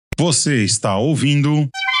Você está ouvindo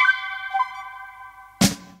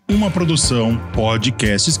uma produção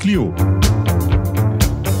Podcasts Clio.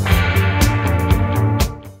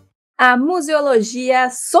 A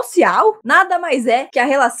museologia social nada mais é que a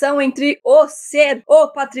relação entre o ser, o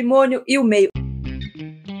patrimônio e o meio.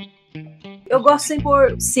 Eu gosto sempre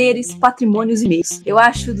por seres, patrimônios e meios. Eu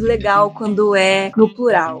acho legal quando é no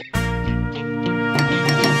plural.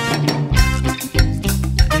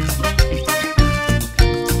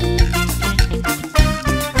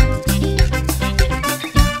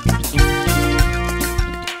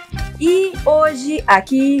 E hoje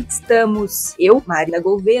aqui estamos eu, Marina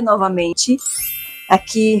Gouveia, novamente,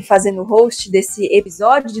 aqui fazendo o host desse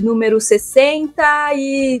episódio de número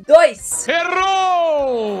 62.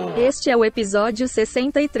 Errou! Este é o episódio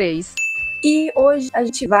 63. E hoje a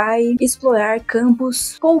gente vai explorar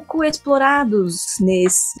campos pouco explorados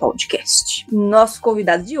nesse podcast. Nosso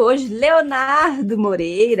convidado de hoje, Leonardo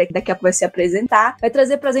Moreira, que daqui a pouco vai se apresentar, vai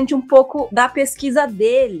trazer pra gente um pouco da pesquisa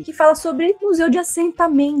dele, que fala sobre Museu de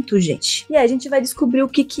Assentamento, gente. E aí a gente vai descobrir o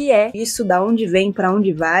que é isso, da onde vem, pra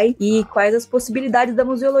onde vai, e quais as possibilidades da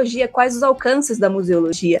museologia, quais os alcances da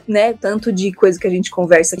museologia, né? Tanto de coisa que a gente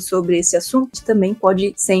conversa sobre esse assunto, também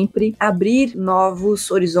pode sempre abrir novos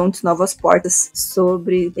horizontes, novas portas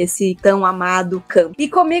sobre esse tão amado campo. E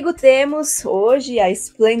comigo temos hoje a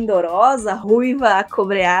esplendorosa, ruiva,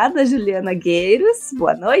 acobreada Juliana Gueiros.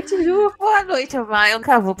 Boa noite, Ju. Boa noite, Amar. Eu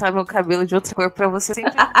nunca vou botar meu cabelo de outra cor pra você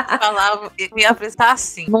sempre falar e me apresentar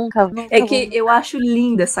assim. Nunca é que eu acho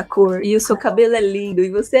linda essa cor, e o seu cabelo é lindo, e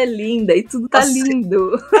você é linda, e tudo tá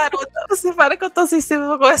lindo. Garota, você para que eu tô sensível, eu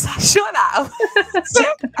vou começar a chorar.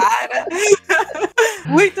 Para.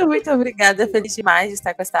 Muito obrigada. Feliz demais de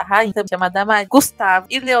estar com essa rainha chamada Gustavo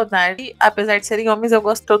e Leonardo. E, apesar de serem homens, eu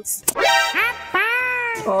gosto de todos.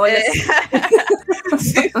 Olha.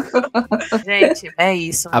 Gente, é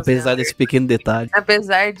isso. Apesar desse pequeno detalhe.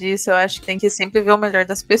 Apesar disso, eu acho que tem que sempre ver o melhor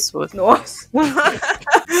das pessoas. Nossa.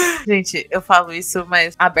 Gente, eu falo isso,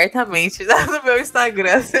 mas abertamente no meu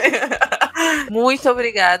Instagram. Muito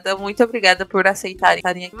obrigada por aceitarem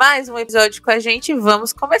mais um episódio com a gente.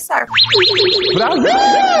 Vamos começar. Brasil!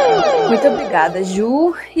 Muito obrigada,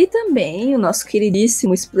 Ju. E também o nosso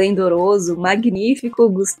queridíssimo, esplendoroso, magnífico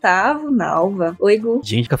Gustavo Nalva. Oi, Gu.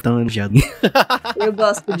 Gente, capitão elogiado. Eu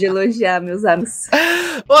gosto de elogiar, meus amigos.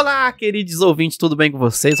 Olá, queridos ouvintes, tudo bem com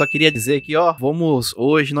vocês? Só queria dizer que,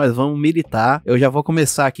 hoje nós vamos militar. Eu já vou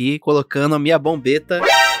começar aqui colocando a minha bombeta.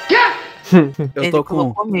 Eu ele tô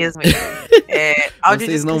colocou com... mesmo.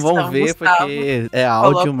 Vocês não vão ver, Gustavo, porque é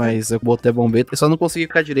áudio, mas eu botei a bombeta. Eu só não consegui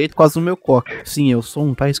ficar direito por causa do meu coque. Sim, eu sou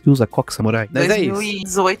um país que usa coque samurai. Mas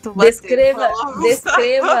 2018 é isso.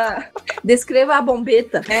 Descreva a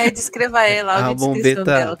bombeta. Descreva ela. A bombeta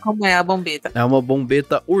dela. Como é a bombeta? É uma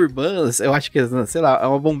bombeta urbana, eu acho que, sei lá, é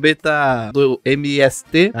uma bombeta do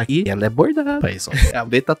MST aqui. E ela é bordada. É a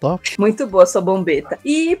bombeta top. Muito boa sua bombeta.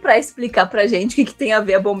 E pra explicar pra gente o que tem a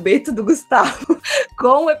ver a bombeta do Gustavo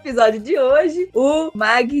com o episódio de hoje, o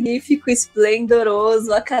magnífico,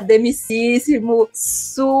 esplendoroso, academicíssimo,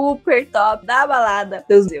 super top da balada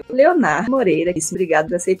do Museu, Leonardo Moreira. Obrigado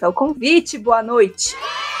por aceitar o convite. Boa noite.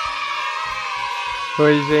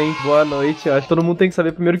 Oi, gente, boa noite. Eu acho que todo mundo tem que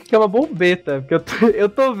saber primeiro o que é uma bombeta, porque eu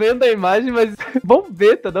tô vendo a imagem, mas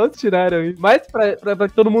bombeta, de onde tiraram isso? Mas pra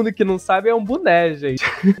todo mundo que não sabe, é um boné, gente.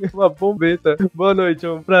 Uma bombeta. Boa noite, é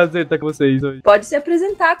um prazer estar com vocês hoje. Pode se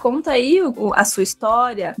apresentar, conta aí a sua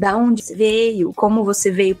história, da onde você veio, como você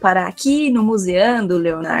veio parar aqui no Museando,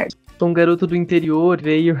 Leonardo. Sou um garoto do interior,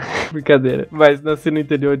 brincadeira, mas nasci no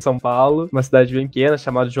interior de São Paulo, uma cidade bem pequena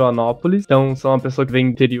chamada Joanópolis. Então sou uma pessoa que vem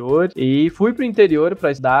do interior e fui pro interior pra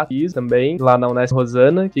estudar isso também, lá na Unesp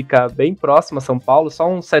Rosana, fica bem próximo a São Paulo, só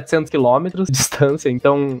uns 700 quilômetros de distância,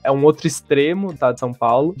 então é um outro extremo do estado de São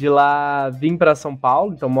Paulo. De lá vim pra São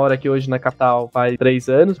Paulo, então moro aqui hoje na capital faz 3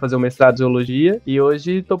 anos, fazer o mestrado em Zoologia, e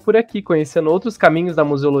hoje tô por aqui conhecendo outros caminhos da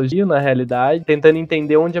museologia, na realidade, tentando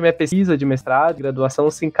entender onde a minha pesquisa de mestrado, graduação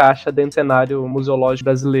se encaixa dentro do cenário museológico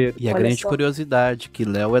brasileiro. E a grande curiosidade, que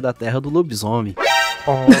Léo é da terra do lobisomem.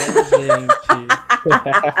 Gente.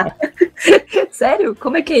 Sério?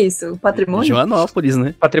 Como é que é isso? Patrimônio? Joanópolis,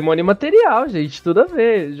 né? Patrimônio material, gente, tudo a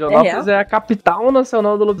ver. Joanópolis é a capital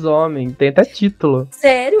nacional do lobisomem. Tem até título.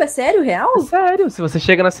 Sério? É sério? Real? É sério. Se você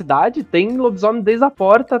chega na cidade, tem lobisomem desde a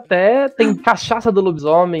porta até... Tem cachaça do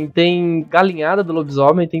lobisomem, tem galinhada do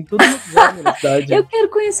lobisomem, tem tudo lobisomem na cidade. Eu quero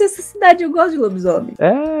conhecer essa cidade, eu gosto de lobisomem.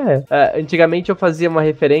 Antigamente eu fazia uma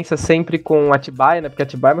referência sempre com Atibaia, né? Porque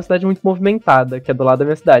Atibaia é uma cidade muito movimentada, que é do lado da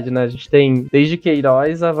minha cidade, né? A gente tem desde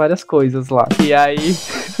Queiroz a várias coisas. coisas lá. E aí,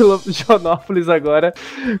 Joanópolis agora,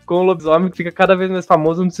 com o lobisomem que fica cada vez mais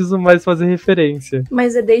famoso, eu não preciso mais fazer referência.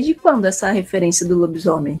 Mas é desde quando essa referência do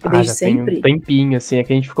lobisomem? É desde já sempre? Tem um tempinho, assim. É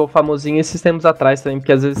que a gente ficou famosinho esses tempos atrás também,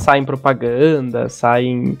 porque às vezes sai em propaganda, sai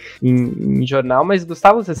em jornal. Mas,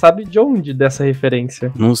 Gustavo, você sabe de onde dessa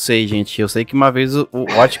referência? Não sei, gente. Eu sei que uma vez,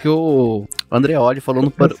 acho que o Andreoli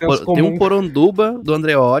falou tem um Poranduba do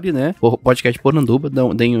Andreoli, né? O podcast Poranduba,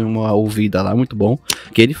 tem uma ouvida lá, muito bom.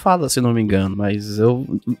 Que ele fala, se não me engano, mas eu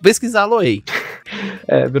pesquisá-lo aí.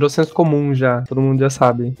 Virou senso comum já, todo mundo já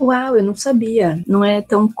sabe. Uau, eu não sabia. Não é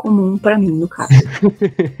tão comum pra mim, no caso.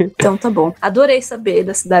 Então tá bom. Adorei saber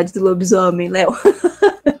da cidade do lobisomem, Léo.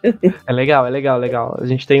 É legal. A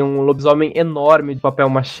gente tem um lobisomem enorme de papel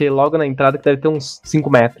machê logo na entrada que deve ter uns 5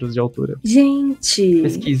 metros de altura. Gente!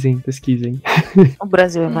 Pesquisem. O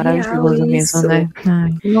Brasil é maravilhoso mesmo, né?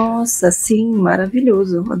 Ai. Nossa, sim,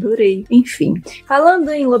 maravilhoso. Adorei. Enfim, falando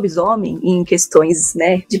em lobisomem, em questões,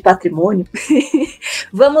 né, de patrimônio,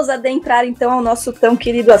 vamos adentrar então ao nosso tão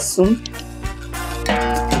querido assunto.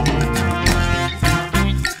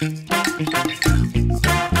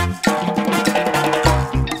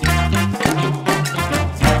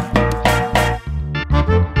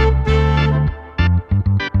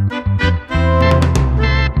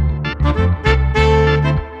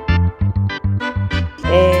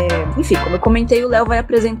 Enfim, como eu comentei, o Léo vai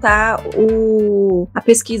apresentar a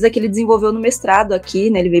pesquisa que ele desenvolveu no mestrado aqui,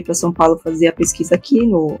 né? Ele veio para São Paulo fazer a pesquisa aqui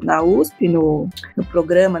na USP, no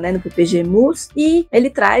programa, né? No PPG-MUS, e ele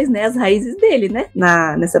traz, né, as raízes dele, né?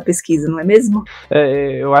 Nessa pesquisa, não é mesmo?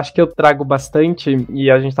 Eu acho que eu trago bastante, e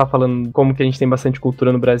a gente tá falando como que a gente tem bastante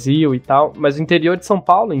cultura no Brasil e tal, mas o interior de São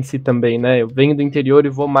Paulo em si também, né? Eu venho do interior e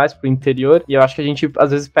vou mais pro interior, e eu acho que a gente às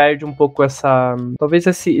vezes perde um pouco talvez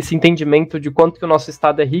esse entendimento de quanto que o nosso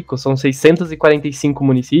estado é rico. São 645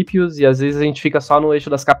 municípios e às vezes a gente fica só no eixo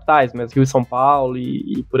das capitais, mas Rio e São Paulo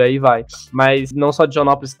e por aí vai. Mas não só de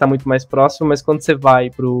Joanópolis, que tá muito mais próximo, mas quando você vai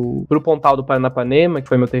pro Pontal do Paranapanema, que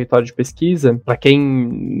foi meu território de pesquisa, pra quem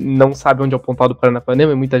não sabe onde é o Pontal do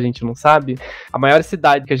Paranapanema, e muita gente não sabe, a maior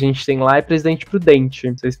cidade que a gente tem lá é Presidente Prudente.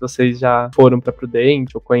 Não sei se vocês já foram pra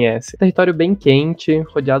Prudente ou conhecem. Território bem quente,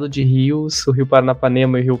 rodeado de rios, o Rio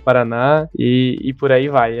Paranapanema e o Rio Paraná, e por aí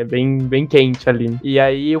vai. É bem quente ali. E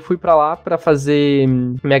aí eu fui pra lá pra fazer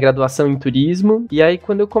minha graduação em turismo, e aí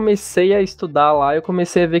quando eu comecei a estudar lá, eu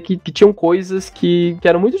comecei a ver que tinham coisas que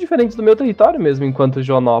eram muito diferentes do meu território mesmo, enquanto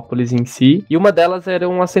Joanópolis em si, e uma delas era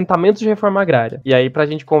um assentamento de reforma agrária. E aí pra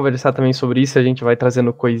gente conversar também sobre isso, a gente vai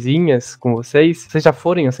trazendo coisinhas com vocês. Vocês já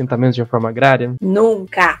foram em assentamentos de reforma agrária?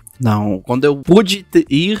 Nunca! Não, quando eu pude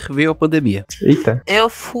ir, veio a pandemia. Eita. Eu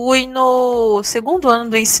fui no segundo ano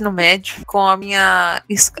do ensino médio com a minha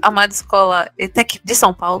amada escola ETEC de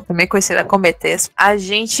São Paulo, também conhecida como ETES. A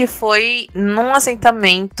gente foi num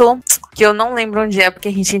assentamento que eu não lembro onde é, porque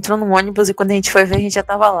a gente entrou no ônibus e quando a gente foi ver, a gente já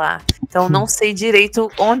tava lá. Então não sei direito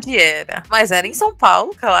onde era. Mas era em São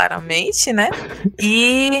Paulo, claramente, né?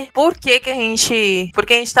 E porque a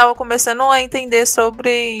gente tava começando a entender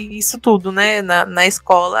sobre isso tudo, né? Na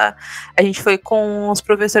escola, a gente foi com os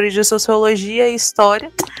professores de Sociologia e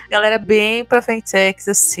História. Galera bem pra frente,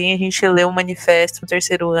 assim, a gente leu o manifesto no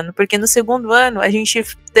terceiro ano, porque no segundo ano a gente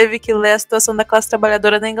teve que ler a situação da classe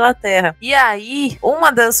trabalhadora da Inglaterra. E aí,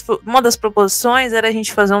 uma das proposições era a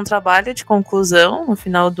gente fazer um trabalho de conclusão no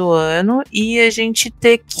final do ano e a gente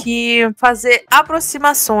ter que fazer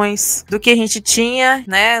aproximações do que a gente tinha,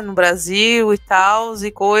 né, no Brasil e tal,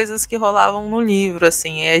 e coisas que rolavam no livro,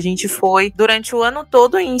 assim. E a gente foi durante o ano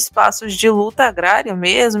todo em espaços de luta agrária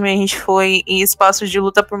mesmo, e a gente foi em espaços de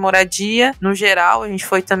luta por moradia, no geral, a gente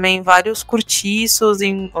foi também em vários cortiços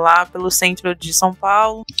lá pelo centro de São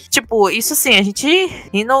Paulo. Tipo, isso sim, a gente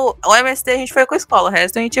e no MST a gente foi com a escola, o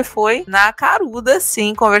resto a gente foi na caruda,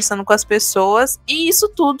 assim, conversando com as pessoas, e isso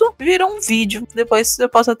tudo virou um vídeo. Depois eu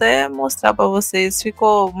posso até mostrar pra vocês.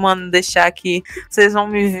 Ficou, mano, deixar aqui, vocês vão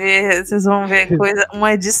ver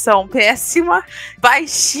uma edição péssima,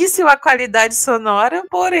 baixíssima qualidade sonora,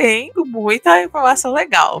 porém com muita informação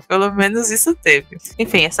legal, pelo menos isso teve.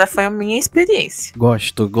 Enfim, essa foi a minha experiência.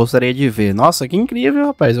 Gostaria de ver. Nossa, que incrível,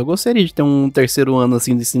 rapaz. Eu gostaria de ter um terceiro ano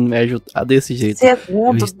assim de ensino médio desse jeito.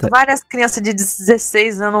 Segundo, várias crianças de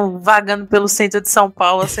 16 anos vagando pelo centro de São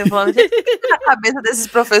Paulo, assim, falando, gente, na cabeça desses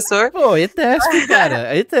professores. Pô, ETESP,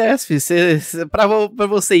 cara. ETESP. Pra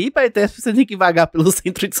você ir pra ETESP, você tem que vagar pelo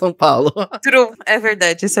centro de São Paulo. True, é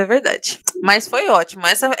verdade, isso é verdade. Mas foi ótimo.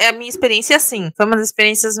 Essa é a minha experiência, assim. Foi uma das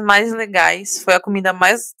experiências mais legais. Foi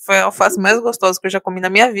a alface mais gostosa que eu já comi na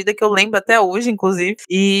minha vida, que eu lembro até hoje, inclusive.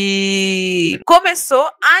 E começou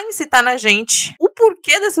a incitar na gente o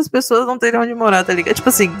porquê dessas pessoas não terem onde morar, tá ligado? Tipo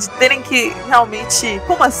assim, de terem que realmente...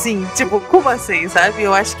 Como assim? Tipo, como assim, sabe?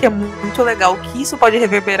 Eu acho que é muito legal que isso pode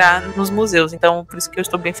reverberar nos museus. Então, por isso que eu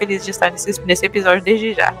estou bem feliz de estar nesse episódio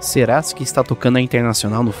desde já. Será que está tocando a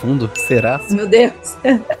Internacional no fundo? Será? Meu Deus.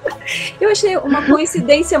 Eu achei uma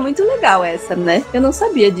coincidência muito legal essa, né? Eu não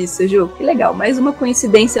sabia disso, Ju. Que legal. Mais uma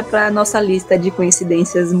coincidência pra nossa lista de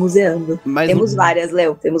coincidências museando. Mas temos várias,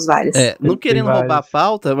 Léo. Temos várias. Não querendo roubar a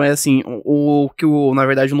pauta, mas assim, na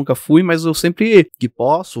verdade eu nunca fui, mas eu sempre que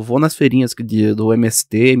posso, vou nas feirinhas do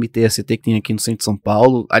MST, MTST que tem aqui no centro de São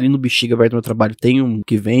Paulo. Ali no Bexiga, perto do meu trabalho, tem um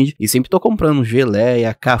que vende. E sempre tô comprando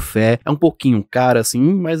geleia, café. É um pouquinho caro, assim,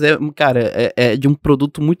 mas é de um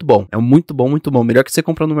produto muito bom. É muito bom, muito bom. Melhor que você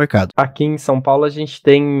comprar no mercado. Aqui em São Paulo a gente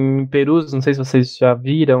tem perus, não sei se vocês já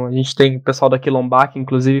viram, a gente tem o pessoal da Quilombá que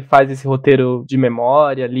inclusive faz esse roteiro de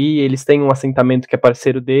memória ali, eles têm um assentamento que é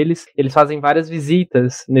parceiro deles, eles fazem várias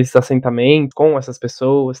visitas nesses assentamentos com essas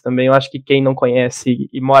pessoas também. Eu acho que quem não conhece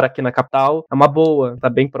e mora aqui na capital é uma boa, tá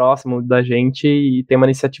bem próximo da gente e tem uma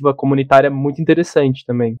iniciativa comunitária muito interessante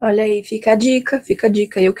também. Olha aí, fica a dica.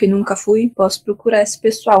 Eu que nunca fui, posso procurar esse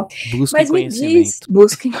pessoal. Busquem conhecimento.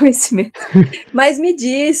 Busquem conhecimento. Mas me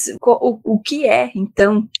diz o que é,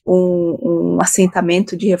 então, um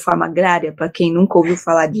assentamento de reforma agrária, para quem nunca ouviu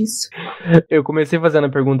falar disso. Eu comecei fazendo a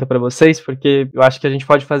pergunta para vocês, porque eu acho que a gente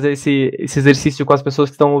pode fazer esse exercício com as pessoas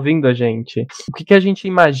que estão ouvindo a gente. O que a gente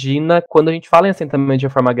imagina quando a gente fala em assentamento de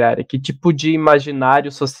reforma agrária? Que tipo de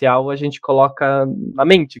imaginário social a gente coloca na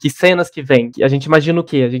mente? Que cenas que vem? A gente imagina o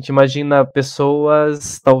quê? A gente imagina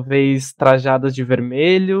pessoas, talvez, trajadas de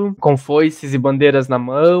vermelho, com foices e bandeiras na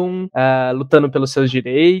mão, lutando pelos seus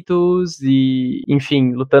direitos e,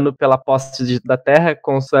 enfim, lutando pela posse da terra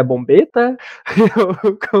com sua bombeta,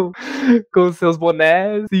 com seus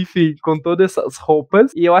bonés, enfim, com todas essas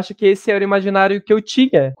roupas. E eu acho que esse era o imaginário que eu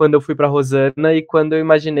tinha quando eu fui pra Rosana e quando eu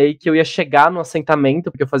imaginei que eu ia chegar no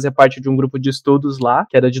assentamento, porque eu fazia parte de um grupo de estudos lá,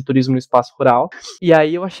 que era de turismo no espaço rural. E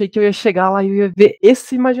aí eu achei que eu ia chegar lá e eu ia ver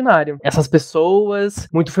esse imaginário. Essas pessoas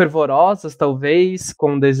muito fervorosas, talvez,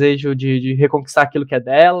 com o desejo de reconquistar aquilo que é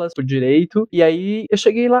delas, por direito. E aí eu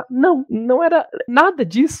cheguei lá, não era nada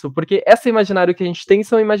disso, porque esse imaginário que a gente tem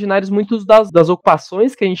são imaginários muitos das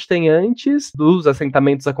ocupações que a gente tem antes dos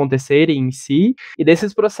assentamentos acontecerem em si, e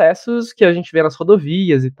desses processos que a gente vê nas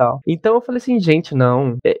rodovias e tal. Então eu falei assim, gente,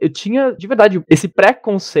 não. Eu tinha, de verdade, esse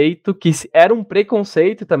preconceito, que era um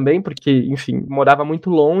preconceito também, porque, enfim, morava muito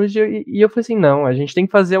longe, e eu falei assim, não, a gente tem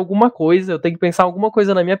que fazer alguma coisa, eu tenho que pensar alguma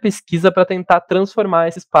coisa na minha pesquisa pra tentar transformar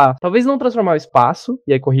esse espaço. Talvez não transformar o espaço,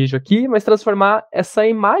 e aí corrijo aqui, mas transformar essa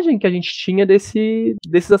imagem que a gente tinha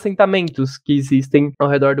desses assentamentos que existem ao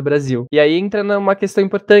redor do Brasil. E aí entra numa questão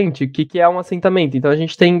importante, o que é um assentamento? Então a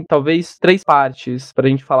gente tem, talvez, 3 partes pra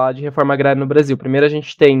gente falar de reforma agrária no Brasil. Primeiro a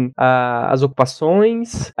gente tem as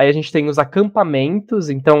ocupações, aí a gente tem os acampamentos.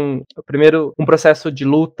 Então, primeiro, um processo de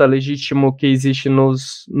luta legítimo que existe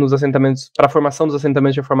nos assentamentos, para a formação dos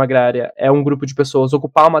assentamentos de reforma agrária, é um grupo de pessoas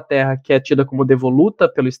ocupar uma terra que é tida como devoluta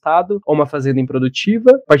pelo Estado, ou uma fazenda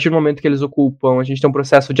improdutiva. A partir do momento que eles ocupam, a gente tem um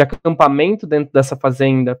processo de acampamento dentro dessa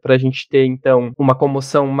fazenda, pra gente ter, então, uma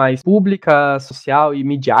comoção mais pública, social e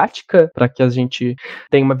midiática, para que a gente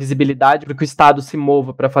tenha uma visibilidade, para que o Estado se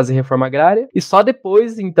mova para fazer reforma agrária. E só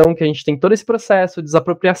depois, então, que a gente tem todo esse processo de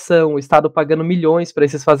desapropriação, o Estado pagando milhões para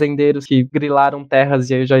esses fazendeiros que grilaram terras,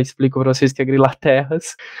 e aí eu já explico para vocês que é grilar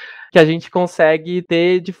terras, que a gente consegue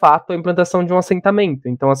ter, de fato, a implantação de um assentamento.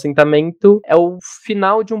 Então, o assentamento é o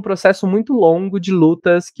final de um processo muito longo de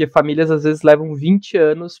lutas que famílias, às vezes, levam 20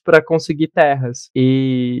 anos para conseguir terras.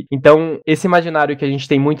 E, então, esse imaginário que a gente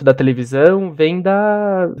tem muito da televisão vem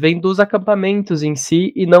dos acampamentos em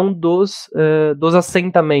si e não dos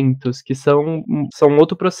assentamentos, que são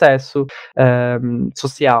outro processo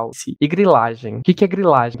social. E grilagem. O que é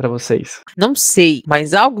grilagem para vocês? Não sei,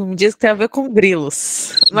 mas algo me diz que tem a ver com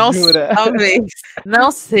grilos. Não, talvez.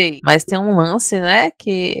 Não sei. Mas tem um lance, né?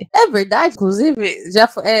 Que é verdade, inclusive, já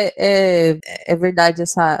é verdade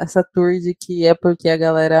essa tour de que é porque a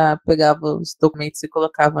galera pegava os documentos e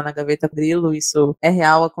colocava na gaveta grilo. Isso é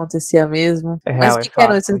real, acontecia mesmo. Mas o que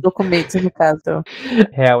eram esses documentos, no caso? Então?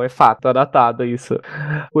 Real, é fato, é datado isso.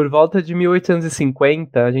 Por volta de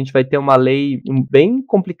 1850, a gente vai ter uma lei bem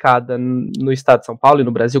complicada no estado de São Paulo e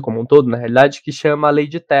no Brasil como um todo, na realidade, que chama a Lei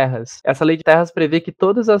de Terras. Essa Lei de Terras prevê que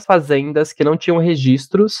todas as fazendas que não tinham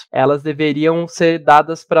registros, elas deveriam ser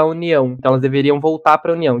dadas para a União. Então elas deveriam voltar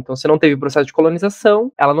para a União. Então se não teve processo de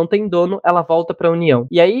colonização, ela não tem dono, ela volta para a União.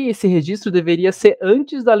 E aí esse registro deveria ser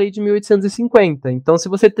antes da lei de 1850. Então se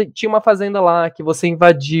você tinha uma fazenda lá que você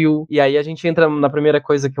invadiu, e aí a gente entra na primeira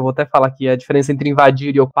coisa que eu vou até falar aqui, a diferença entre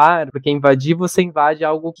invadir e ocupar, porque invadir você invade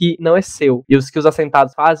algo que não é seu. E os que os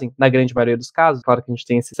assentados fazem, na grande maioria dos casos, claro que a gente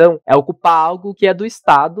tem exceção, é ocupar algo que é do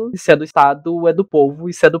Estado, e se é do Estado é do povo,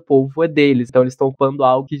 e se é do povo é deles. Então eles estão ocupando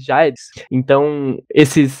algo que já é deles. Então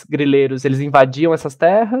esses grileiros, eles invadiam essas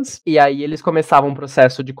terras, e aí eles começavam um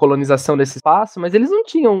processo de colonização desse espaço, mas eles não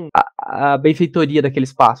tinham a benfeitoria daquele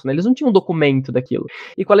espaço, né? Eles não tinham um documento daquilo.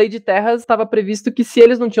 E com a lei de terras estava previsto que se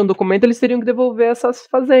eles não tinham documento, eles teriam que devolver essas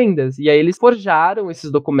fazendas. E aí eles forjaram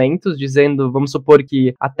esses documentos, dizendo, vamos supor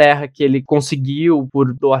que a terra que ele conseguiu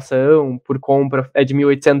por doação, por compra, é de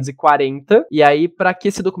 1840, e aí para que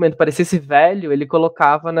esse documento parecesse velho, ele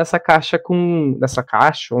colocava nessa caixa,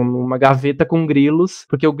 ou numa gaveta com grilos,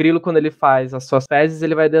 porque o grilo, quando ele faz as suas fezes,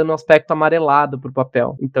 ele vai dando um aspecto amarelado pro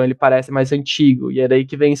papel, então ele parece mais antigo, e é daí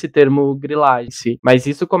que vem esse termo grilagem. Mas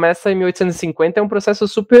isso começa em 1850, é um processo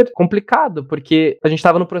super complicado, porque a gente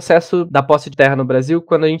tava no processo da posse de terra no Brasil,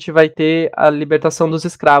 quando a gente vai ter a libertação dos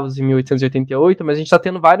escravos em 1888, mas a gente tá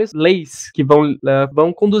tendo várias leis que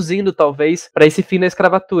vão conduzindo, talvez, para esse fim da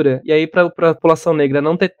escravatura. E aí, pra população negra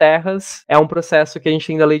não ter terras, é um processo que a gente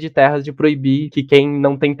tem da lei de terras de proibir que quem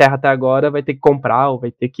não tem terra até agora vai ter que comprar, ou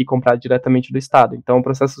vai ter que comprar diretamente do Estado. Então é um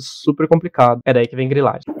processo super complicado. É daí que vem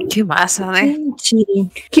grilagem. Que massa, né?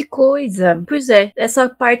 Gente, que coisa. Pois é, essa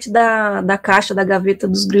parte da caixa, da gaveta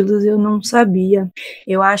dos grilos eu não sabia.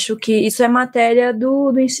 Eu acho que isso é matéria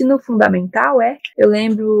do ensino fundamental, é? Eu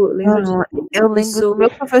lembro do meu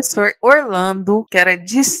professor Orlando, que era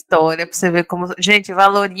de história, pra você ver como... Gente,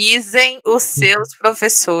 valorizem os seus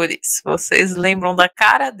professores. Vocês lembram da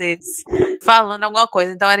cara deles falando alguma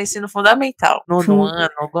coisa. Então era ensino fundamental. No ano,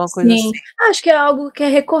 alguma coisa assim. Acho que é algo que é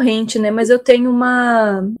recorrente, né? Mas eu tenho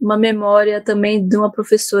uma memória também de uma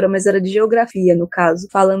professora, mas era de geografia, no caso,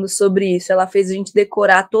 falando sobre isso. Ela fez a gente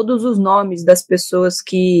decorar todos os nomes das pessoas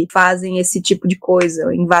que fazem esse tipo de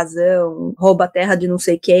coisa. Invasão, rouba a terra de não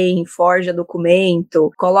sei quem, forja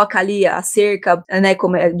documento, coloca ali a cerca, né?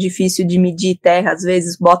 Como é difícil de medir terra, às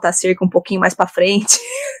vezes bota a cerca um pouquinho mais pra frente.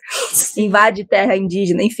 Invade terra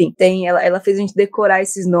indígena, enfim. Ela fez a gente decorar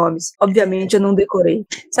esses nomes. Obviamente eu não decorei.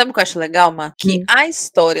 Sabe o que eu acho legal, Má? Que a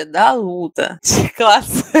história da luta de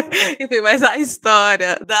classe, enfim, mas a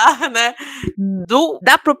história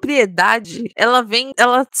da propriedade, ela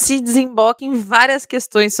se desemboca em várias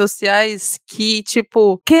questões sociais que,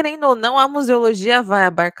 tipo, querendo ou não, a museologia vai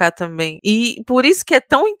abarcar também. E por isso que é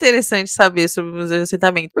tão interessante saber sobre o Museu de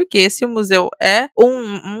Assentamento, porque se o museu é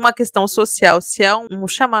uma questão social, se é um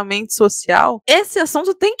chamamento social, esse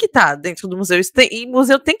assunto tem que estar dentro do museu, e o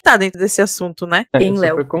museu tem que estar dentro desse assunto, né? Eu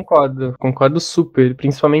super concordo super,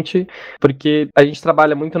 principalmente porque a gente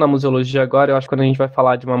trabalha muito na museologia agora. Eu acho que quando a gente vai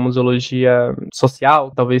falar de uma museologia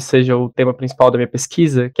social, talvez seja o tema principal da minha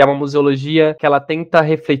pesquisa, que é uma museologia que ela tenta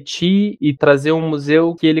refletir e trazer um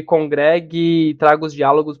museu que ele congregue e traga os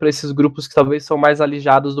diálogos para esses grupos que talvez são mais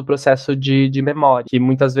alijados do processo de memória, que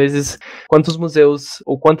muitas vezes, quantos museus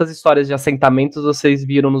ou quantas histórias de assentamentos vocês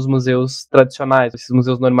viram nos museus tradicionais, esses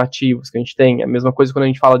museus normativos que a gente tem? A mesma coisa quando a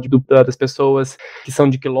gente fala das pessoas que são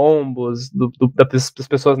de quilombos, das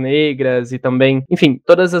pessoas negras e também, enfim,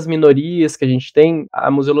 todas as minorias que a gente tem.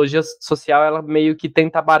 A museologia social, ela meio que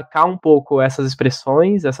tenta abarcar um pouco essas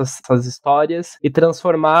expressões, essas histórias, e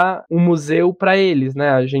transformar um museu para eles,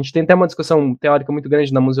 né? A gente tem até uma discussão teórica muito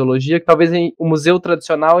grande na museologia, que talvez o museu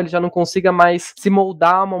tradicional ele já não consiga mais se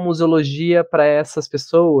moldar uma museologia para essas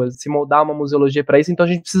pessoas, se moldar uma museologia para isso. Então a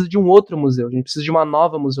gente precisa de um outro museu, a gente precisa de uma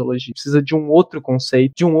nova museologia, precisa de um outro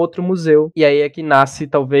conceito, de um outro museu. E aí é que nasce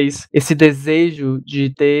talvez esse desejo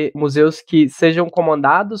de ter museus que sejam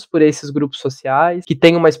comandados por esses grupos sociais, que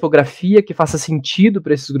tenham uma expografia que faça sentido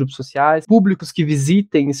para esses grupos sociais, públicos que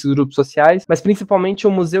visitem esses grupos sociais, mas principalmente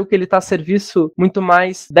um museu que ele está a serviço muito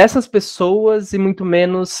mais dessas pessoas e muito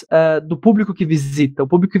menos do público que visita. O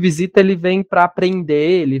público que visita, ele vem para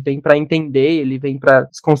aprender, ele vem para entender, ele vem para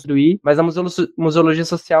desconstruir, mas a museologia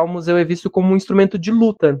social, o museu é visto como um instrumento de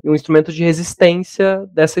luta, um instrumento de resistência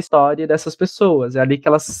dessa história, dessas pessoas. É ali que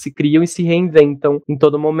elas se criam e se reinventam em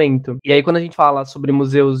todo momento. E aí quando a gente fala sobre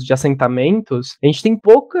museus de assentamentos, a gente tem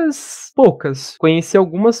poucas, conheci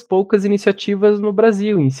algumas poucas iniciativas no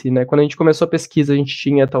Brasil em si, né? Quando a gente começou a pesquisa, a gente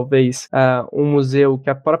tinha talvez um museu que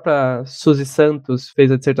a própria Suzy Santos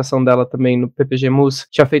fez a dissertação dela também no PPG Mus,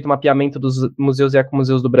 tinha feito um mapeamento dos museus e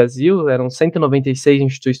ecomuseus do Brasil, eram 196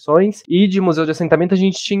 instituições, e de museu de assentamento a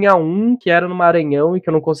gente tinha um que era no Maranhão e que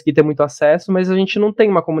eu não consegui ter muito acesso, mas a gente não tem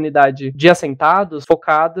uma comunidade de assentados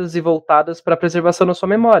focadas e voltadas para a preservação da sua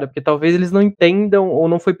memória, porque talvez eles não entendam ou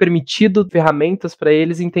não foi permitido ferramentas para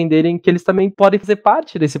eles entenderem que eles também podem fazer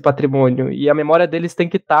parte desse patrimônio, e a memória deles tem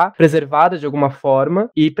que estar preservada de alguma forma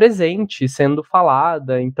e presente, sendo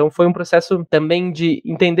falada. Então foi um processo também de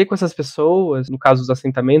entender com essas pessoas, no caso dos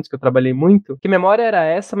assentamentos, que eu trabalhei muito, que memória era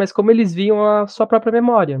essa, mas como eles viam a sua própria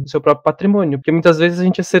memória, o seu próprio patrimônio, porque muitas vezes a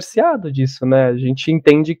gente é cerceado disso, né? A gente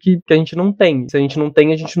entende que a gente não tem. Se a gente não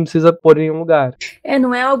tem, a gente não precisa pôr em nenhum lugar.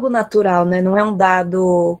 Não é algo natural, né? Não é um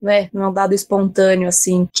dado, né? Não é um dado espontâneo,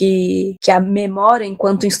 assim, que a memória,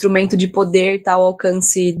 enquanto instrumento de poder, está ao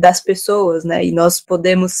alcance das pessoas, né? E nós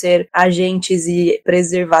podemos ser agentes e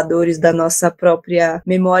preservadores da nossa própria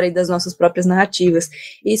memória e das nossas próprias narrativas.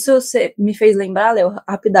 Isso me fez lembrar, Léo,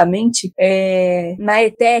 rapidamente, na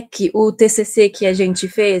ETEC, o TCC que a gente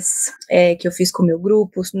fez, que eu fiz com o meu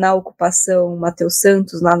grupo, na ocupação Matheus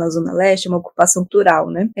Santos, lá na Zona Leste, uma ocupação cultural,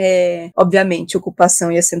 né? Obviamente,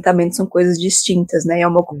 ocupação e assentamento são coisas distintas, né? É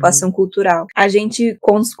uma ocupação cultural. A gente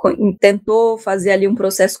tentou fazer ali um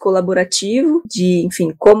processo colaborativo de,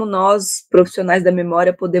 enfim, como nós, profissionais da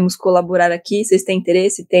memória, podemos colaborar aqui, vocês têm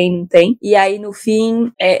interesse? Tem, não tem? E aí, no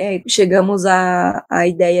fim, chegamos à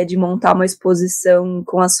ideia de montar uma exposição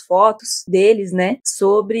com as fotos deles, né?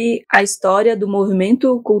 Sobre a história do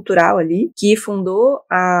movimento cultural ali, que fundou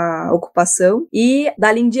a ocupação e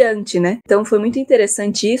dali em diante, né? Então foi muito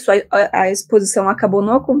interessante isso. A exposição acabou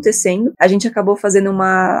não acontecendo. A gente acabou fazendo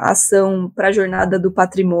uma ação para a Jornada do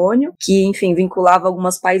Patrimônio, que, enfim, vinculava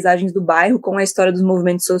algumas paisagens do bairro com a história dos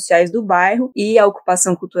movimentos sociais do bairro e a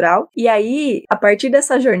ocupação cultural. E aí, a partir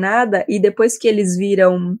dessa jornada, e depois que eles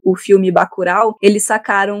viram o filme Bacurau, eles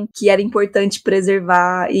sacaram que era importante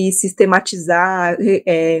preservar e sistematizar,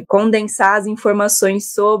 condensar as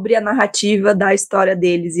informações sobre a narrativa da história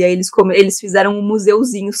deles. E aí eles fizeram um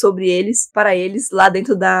museuzinho sobre eles, para eles, lá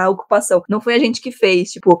dentro da ocupação. Não foi a gente que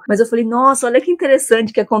fez, mas eu falei, nossa, olha que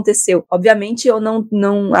interessante que aconteceu. Obviamente eu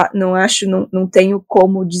não acho, não tenho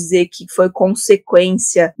como dizer que foi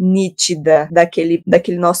consequência nítida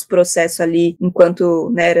daquele nosso processo ali, enquanto,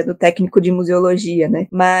 né, era do técnico de museologia, né?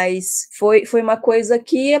 Mas foi uma coisa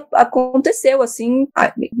que aconteceu, assim,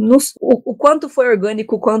 o quanto foi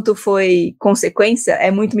orgânico, o quanto foi consequência,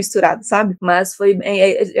 é muito misturado, sabe? Mas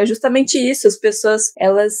é justamente isso, as pessoas,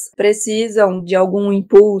 elas precisam de algum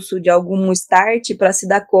impulso, de algum start para se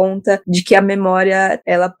dar conta de que a memória,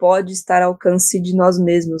 ela pode estar ao alcance de nós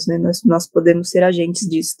mesmos, né? Nós podemos ser agentes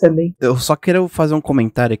disso também. Eu só quero fazer um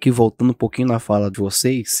comentário aqui, voltando um pouquinho na fala de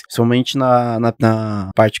vocês, principalmente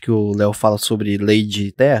na parte que o Léo fala sobre lei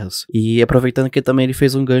de terras, e aproveitando que também ele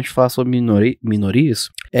fez um gancho de falar sobre minorias,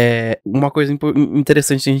 uma coisa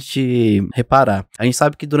interessante a gente reparar. A gente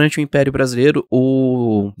sabe que durante o Império Brasileiro,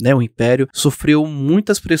 o Império sofreu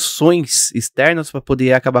muitas pressões externas para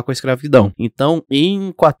poder acabar com a escravidão. Então,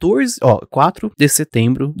 em 4 de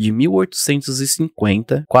setembro de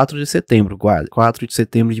 1850, 4 de setembro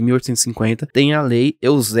de 1850, tem a Lei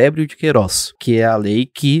Eusébio de Queiroz, que é a lei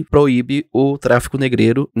que proíbe o tráfico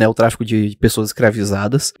negreiro, né, o tráfico de pessoas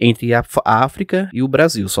escravizadas entre a África e o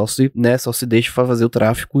Brasil. Só se deixa fazer o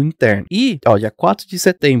tráfico interno. E, dia 4 de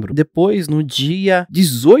setembro, depois, no dia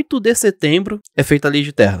 18 de setembro, é feita a lei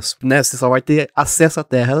de terras, né? Você só vai ter acesso à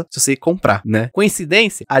terra se você comprar, né?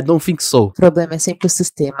 Coincidência? I don't think so. O problema é sempre o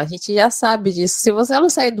sistema. A gente já sabe disso. Se você não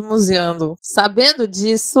sair do Museando sabendo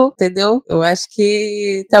disso, entendeu? Eu acho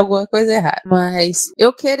que tem alguma coisa errada. Mas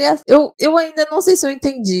eu queria... Eu ainda não sei se eu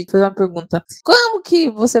entendi. Vou fazer uma pergunta. Como que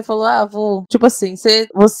você falou, vou... Tipo assim,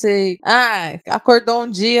 você acordou um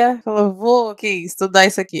dia, falou, vou aqui estudar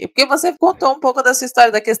isso aqui. Porque você contou um pouco da sua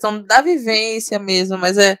história, da questão da vivência mesmo,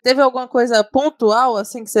 mas teve alguma coisa pontual,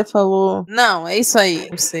 assim, que você falou, não, é isso aí,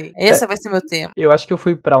 não sei. Esse vai ser meu tema. Eu acho que eu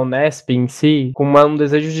fui pra Unesp em si com um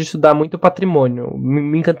desejo de estudar muito patrimônio.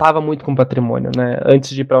 Me encantava muito com patrimônio, né? Antes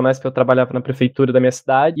de ir pra Unesp, eu trabalhava na prefeitura da minha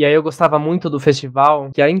cidade, e aí eu gostava muito do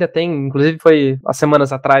festival, que ainda tem, inclusive foi há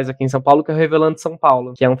semanas atrás aqui em São Paulo, que é o Revelando São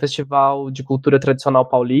Paulo, que é um festival de cultura tradicional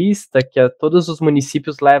paulista, que todos os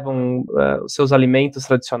municípios levam os seus alimentos eventos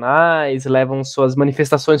tradicionais, levam suas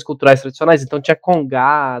manifestações culturais tradicionais. Então tinha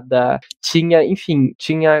congada, tinha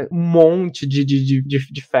um monte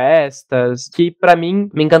de festas, que pra mim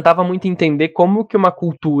me encantava muito entender como que uma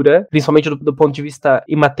cultura, principalmente do ponto de vista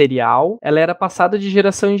imaterial, ela era passada de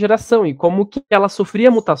geração em geração, e como que ela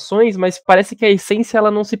sofria mutações, mas parece que a essência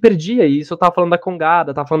ela não se perdia. E isso eu tava falando da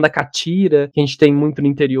congada, tava falando da catira, que a gente tem muito no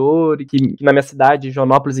interior, e que na minha cidade,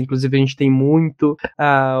 Joanópolis, inclusive, a gente tem muito,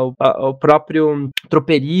 o próprio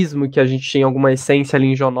tropeirismo, que a gente tinha alguma essência ali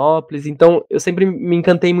em Joanópolis. Então eu sempre me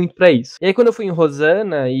encantei muito pra isso. E aí quando eu fui em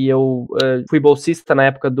Rosana, e eu fui bolsista na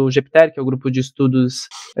época do GEPTER, que é o grupo de estudos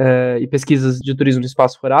e pesquisas de turismo do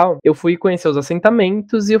espaço rural, eu fui conhecer os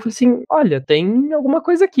assentamentos e eu falei assim, olha, tem alguma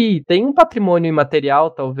coisa aqui, tem um patrimônio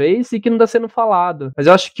imaterial talvez, e que não está sendo falado. Mas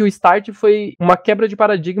eu acho que o start foi uma quebra de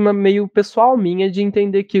paradigma meio pessoal minha, de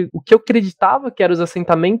entender que o que eu acreditava que eram os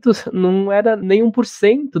assentamentos não era nem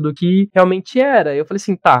 1% do que realmente era. Eu falei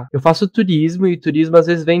assim, tá, eu faço turismo, e turismo às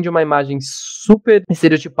vezes vem de uma imagem super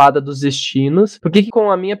estereotipada dos destinos. Por que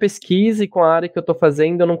com a minha pesquisa e com a área que eu tô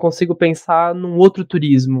fazendo eu não consigo pensar num outro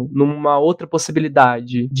turismo, numa outra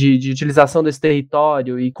possibilidade de utilização desse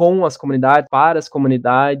território e com as comunidades, para as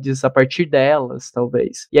comunidades, a partir delas,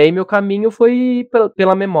 talvez. E aí meu caminho foi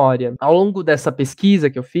pela memória. Ao longo dessa pesquisa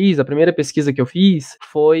que eu fiz, a primeira pesquisa que eu fiz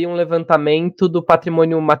foi um levantamento do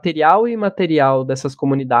patrimônio material e imaterial dessas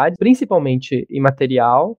comunidades, principalmente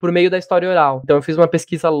imaterial, por meio da história oral. Então eu fiz uma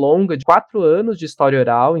pesquisa longa de 4 anos de história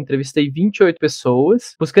oral, entrevistei 28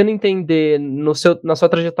 pessoas, buscando entender na sua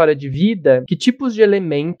trajetória de vida que tipos de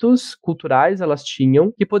elementos culturais elas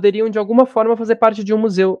tinham que poderiam de alguma forma fazer parte de um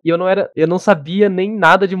museu. E eu não sabia nem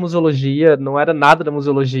nada de museologia, não era nada da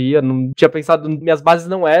museologia, não tinha pensado, minhas bases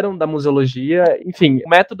não eram da museologia, enfim, o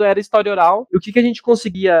método era história oral, e o que a gente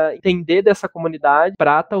conseguia entender dessa comunidade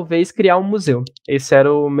para talvez criar um museu. Esse era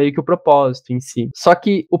meio que o propósito em si. Só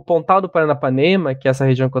que o Pontal do Paranapanema, que é essa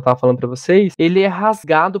região que eu tava falando para vocês, ele é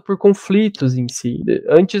rasgado por conflitos em si.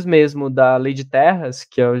 Antes mesmo da lei de terras,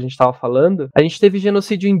 que a gente tava falando, a gente teve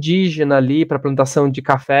genocídio indígena ali para plantação de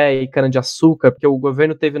café e cana-de-açúcar, porque o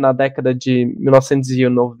governo teve na década de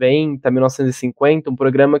 1990, 1950, um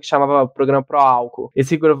programa que chamava Programa Pro Álcool.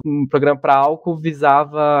 Esse programa Pro Álcool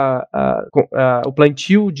visava o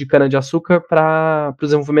plantio de cana-de-açúcar para o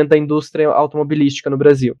desenvolvimento da indústria automobilística no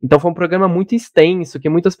Brasil. Então foi um programa muito extenso, que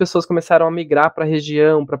muitas pessoas começaram a migrar para a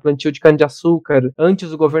região, para plantio de cana-de-açúcar.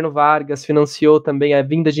 Antes, o governo Vargas financiou também a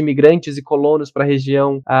vinda de imigrantes e colonos para a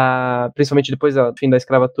região, principalmente depois do fim da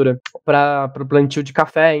escravatura, para o plantio de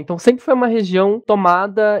café. Então sempre foi uma região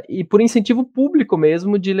tomada, e por incentivo público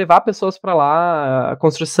mesmo, de levar pessoas para lá. A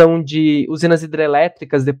construção de usinas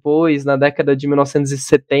hidrelétricas depois, na década de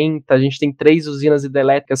 1970, a gente tem 3 usinas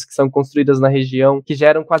hidrelétricas que são construídas na região, que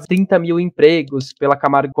geram quase 30 mil empregos pela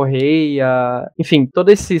Camargo Correia. Enfim, todo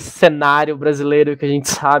esse cenário brasileiro que a gente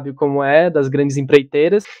sabe como é, das grandes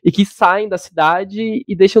empreiteiras, e que saem da cidade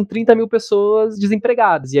e deixam 30 mil pessoas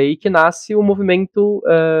desempregadas. E aí que nasce o movimento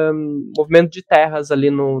de terras ali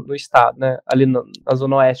no estado, né? Ali na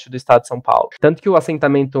zona oeste do estado de São Paulo. Tanto que o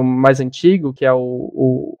assentamento mais antigo, que é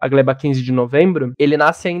a gleba 15 de novembro, ele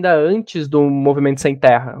nasce ainda antes do movimento sem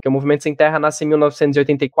terra. Porque o movimento sem terra nasce em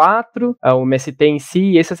 1984, o MST em si,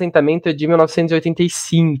 e esse assentamento é de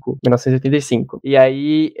 1985. E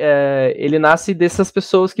aí ele nasce dessas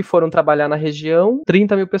pessoas que foram trabalhar na região,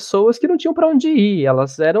 30 mil pessoas que não tinham para onde ir.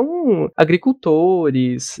 Elas eram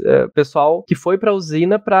agricultores, pessoal que foi para a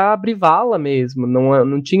usina para abrir vala mesmo.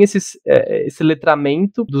 Não tinha esse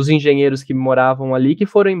letramento dos engenheiros que moravam ali, que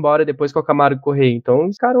foram embora depois com a Camargo Correia. Então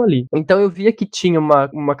eles ficaram ali. Então eu via que tinha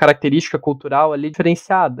uma característica cultural ali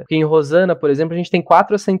diferenciada. Porque em Rosana, por exemplo, a gente tem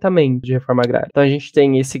 4 assentamentos de reforma agrária. Então a gente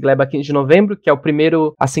tem esse gleba 15 de novembro, que é o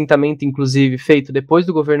primeiro assentamento, inclusive, feito depois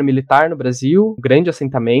do governo militar no Brasil. Um grande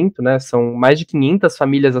assentamento, né? São mais de 500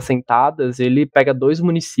 famílias assentadas. Ele pega 2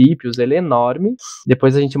 municípios, ele é enorme.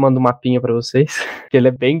 Depois a gente manda um mapinha para vocês, que ele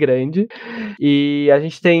é bem grande. E a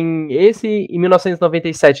gente tem esse, em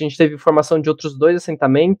 1997, a gente teve formação de outros 2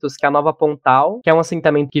 assentamentos, que é a Nova Pontal, que é um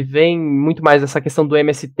assentamento que vem muito mais dessa questão do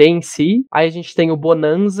MST em si. Aí a gente tem o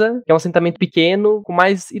Bonanza, que é um assentamento pequeno, com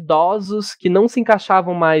mais idosos, que não se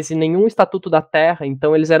encaixavam mais em nenhum estatuto da terra,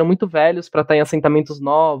 então eles eram muito velhos para estar em assentamentos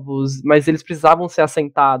novos, mas eles precisavam ser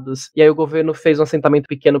assentados. E aí o governo fez um assentamento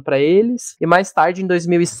pequeno para eles. E mais tarde, em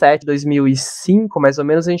 2007, 2005, mais ou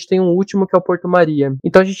menos, a gente tem um último, que é o Porto Maria.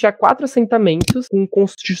 Então a gente tinha 4 assentamentos com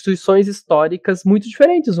constituições históricas muito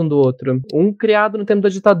diferentes um do outro. Um criado no tempo da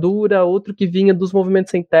ditadura, outro que vinha dos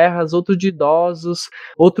movimentos sem terras, outro de idosos,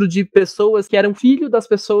 outro de pessoas que eram filho das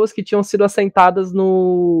pessoas que tinham sido assentadas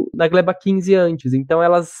na gleba 15 antes. Então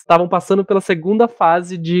elas estavam passando pela segunda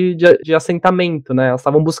fase de de assentamento, né? Elas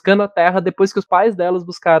estavam buscando a terra depois que os pais delas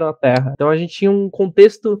buscaram a terra. Então a gente tinha um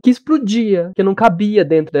contexto que explodia, que não cabia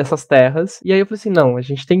dentro dessas terras. E aí eu falei assim, não, a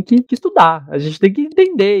gente tem que estudar, a gente tem que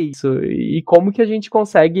entender isso. E como que a gente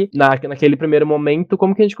consegue, naquele primeiro momento,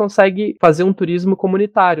 como que a gente consegue fazer um turismo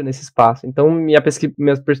comunitário nesse espaço. Então minha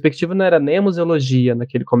perspectiva não era nem a museologia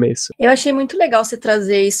naquele começo. Eu achei muito legal você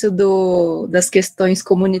trazer isso das questões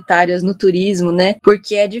comunitárias no turismo, né?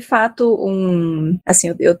 Porque é de fato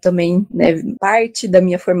assim, eu também, né, parte da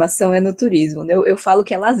minha formação é no turismo, né? Eu falo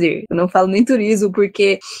que é lazer, eu não falo nem turismo,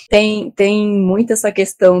 porque tem muito essa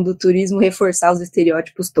questão do turismo reforçar os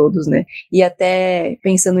estereótipos todos, né? E até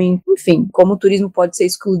pensando enfim, como o turismo pode ser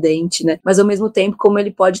excludente, né? Mas ao mesmo tempo, como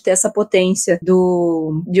ele pode ter essa potência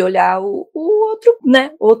de olhar o outro,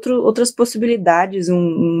 né? Outras possibilidades,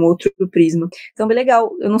 um outro prisma. Então, bem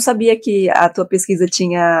legal. Eu não sabia que a tua pesquisa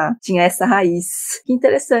tinha essa raiz. Que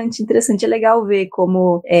interessante. É legal ver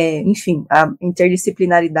como, enfim, a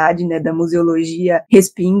interdisciplinaridade, né, da museologia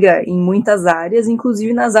respinga em muitas áreas,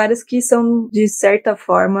 inclusive nas áreas que são, de certa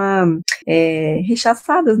forma,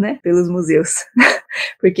 rechaçadas, né, pelos museus.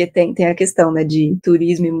 Porque tem a questão, né, de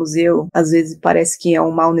turismo e museu, às vezes parece que é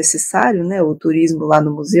um mal necessário, né, o turismo lá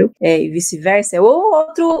no museu, e vice-versa. É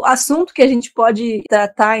outro assunto que a gente pode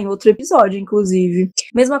tratar em outro episódio, inclusive.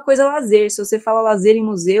 Mesma coisa lazer. Se você fala lazer em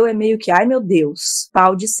museu, é meio que, ai meu Deus,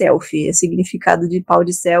 pau de selfie. É significado de pau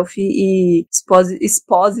de selfie e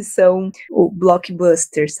exposição, o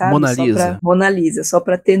blockbuster, sabe? Mona Lisa, só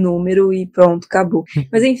pra ter número e pronto, acabou.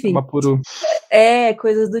 Mas enfim.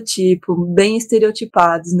 Coisas do tipo, bem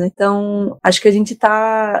estereotipados, né? Então, acho que a gente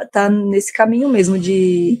tá nesse caminho mesmo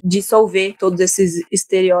de dissolver todos esses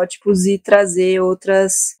estereótipos e trazer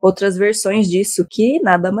outras versões disso, que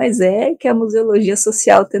nada mais é que a museologia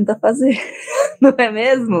social tenta fazer. Não é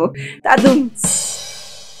mesmo? Taduns!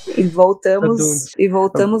 E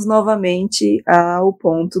voltamos novamente ao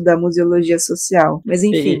ponto da museologia social. Mas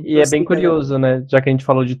enfim. E é bem curioso, né? Já que a gente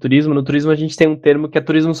falou de turismo, no turismo a gente tem um termo que é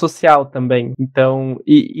turismo social também. Então,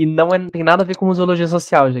 não tem nada a ver com museologia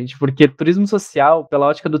social, gente, porque turismo social, pela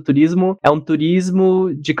ótica do turismo, é um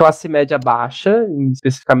turismo de classe média baixa,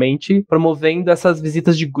 especificamente, promovendo essas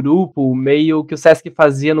visitas de grupo, meio que o Sesc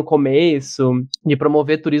fazia no começo, de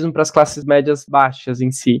promover turismo para as classes médias baixas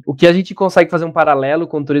em si. O que a gente consegue fazer um paralelo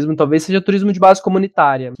com o turismo talvez seja turismo de base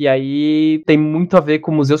comunitária, que aí tem muito a ver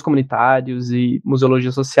com museus comunitários e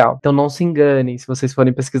museologia social. Então não se enganem se vocês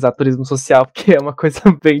forem pesquisar turismo social, porque é uma coisa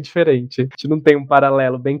bem diferente. A gente não tem um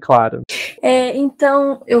paralelo bem claro.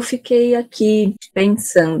 Então eu fiquei aqui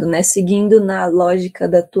pensando, né, seguindo na lógica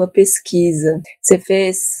da tua pesquisa. Você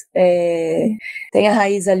fez, tem a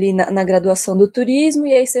raiz ali na graduação do turismo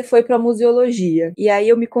e aí você foi para a museologia. E aí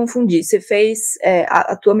eu me confundi. Você fez,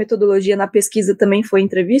 a tua metodologia na pesquisa também foi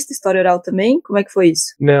entrevista, história oral também? Como é que foi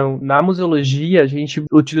isso? Não, na museologia a gente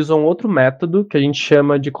utilizou um outro método que a gente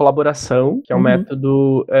chama de colaboração, que é um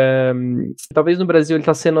método, talvez no Brasil ele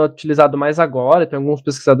está sendo utilizado mais agora, tem alguns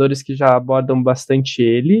pesquisadores que já abordam bastante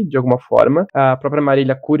ele, de alguma forma. A própria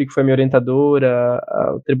Marília Cury, que foi minha orientadora,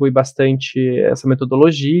 atribui bastante essa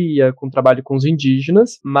metodologia, com trabalho com os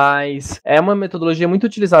indígenas, mas é uma metodologia muito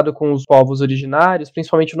utilizada com os povos originários,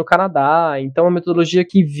 principalmente no Canadá. Então é uma metodologia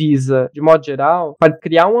que visa, de modo geral, para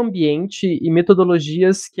criar um ambiente e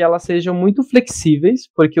metodologias que elas sejam muito flexíveis,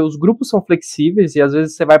 porque os grupos são flexíveis e às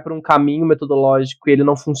vezes você vai por um caminho metodológico e ele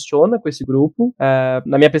não funciona com esse grupo.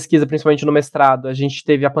 Na minha pesquisa, principalmente no mestrado, a gente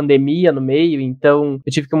teve a pandemia no meio, então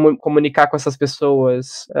eu tive que comunicar com essas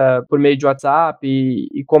pessoas por meio de WhatsApp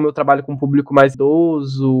e como eu trabalho com um público mais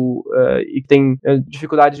idoso e tem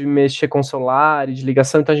dificuldade de mexer com celular e de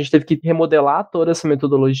ligação, então a gente teve que remodelar toda essa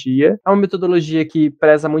metodologia. É uma metodologia que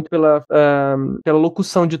preza muito pela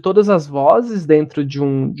locução de todas as vozes dentro de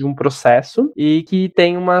um processo e que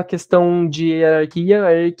tem uma questão de hierarquia. A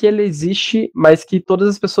hierarquia ela existe, mas que todas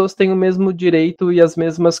as pessoas têm o mesmo direito e as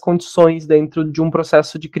mesmas condições dentro de um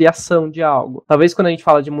processo de criação de algo. Talvez quando a gente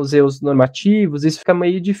fala de museus normativos, isso fica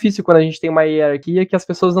meio difícil quando a gente tem uma hierarquia que as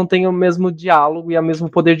pessoas não têm o mesmo diálogo e o mesmo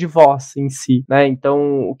poder de voz em si, né?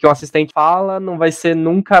 Então, o que um assistente fala não vai ser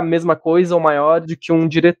nunca a mesma coisa ou maior do que um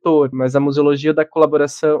diretor, mas a metodologia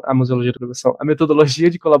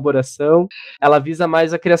de colaboração, ela visa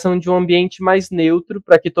mais a criação de um ambiente mais neutro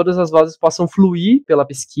para que todas as vozes possam fluir pela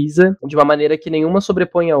pesquisa de uma maneira que nenhuma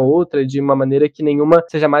sobreponha a outra, de uma maneira que nenhuma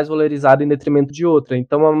seja mais valorizada em detrimento de outra.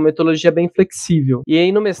 Então é uma metodologia bem flexível. E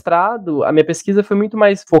aí no mestrado, a minha pesquisa foi muito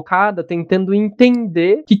mais focada tentando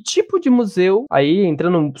entender que tipo de museu, aí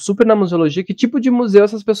entrando super na museologia, que tipo de museu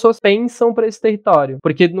essas pessoas pensam para esse território.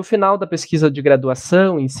 Porque no final da pesquisa de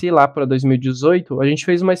graduação em si, lá para 2018, a gente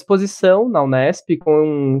fez uma exposição na Unesp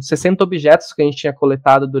com 60 objetos que a gente tinha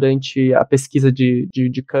coletado durante a pesquisa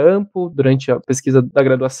de campo, durante a pesquisa da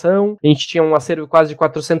graduação. A gente tinha um acervo quase de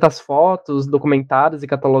 400 fotos documentadas e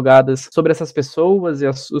catalogadas sobre essas pessoas e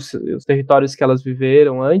os territórios que elas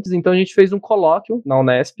viveram antes. Então a gente fez um colóquio na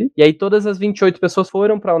Unesp, e aí todas as 28 pessoas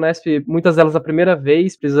foram para a Unesp, muitas delas a primeira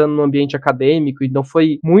vez, pisando no ambiente acadêmico, então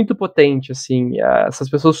foi muito potente, assim, essas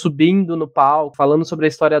pessoas subindo no palco, falando sobre a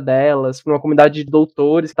história delas, uma comunidade de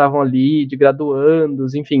doutores que estavam ali, de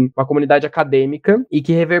graduandos, enfim, uma comunidade acadêmica, e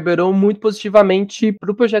que reverberou muito positivamente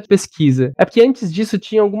pro projeto de pesquisa. É porque antes disso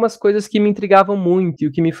tinha algumas coisas que me intrigavam muito, e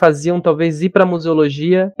o que me faziam talvez ir pra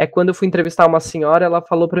museologia é quando eu fui entrevistar uma senhora, ela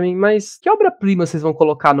falou pra mim, mas que obra-prima vocês vão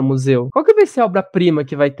colocar no museu? Qual que vai ser a obra-prima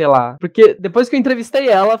que vai ter lá? Porque depois que eu entrevistei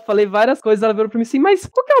ela, falei várias coisas, ela virou pra mim assim, mas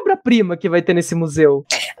qual que é a obra-prima que vai ter nesse museu?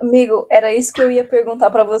 Amigo, era isso que eu ia perguntar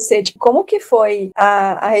pra você, tipo, como que foi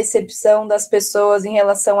a recepção das pessoas em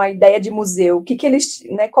relação à ideia de museu? O que eles,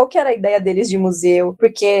 né, qual que era a ideia deles de museu?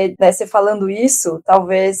 Porque, né, você falando isso,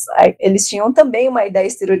 talvez eles tinham também uma ideia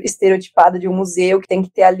estereotipada de um museu, que tem que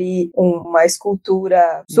ter ali uma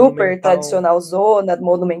escultura super tradicional, zona,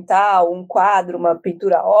 monumental, um quadro, uma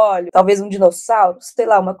pintura a óleo, talvez um dinossauro, sei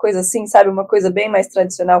lá, uma coisa assim, sabe? Uma coisa bem mais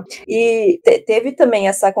tradicional. E teve também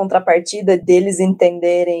essa contrapartida deles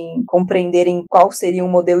compreenderem qual seria um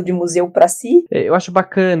modelo de museu para si. Eu acho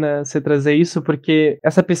bacana você trazer isso, porque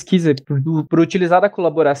essa pesquisa, por utilizar a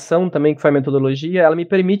colaboração também, que foi a metodologia, ela me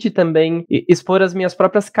permite também expor as minhas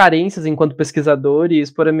próprias carências enquanto pesquisador e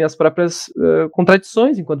expor as minhas próprias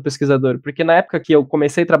contradições enquanto pesquisador, porque na época que eu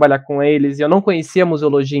comecei a trabalhar com eles e eu não conhecia a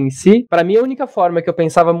museologia em si, para mim a única forma que eu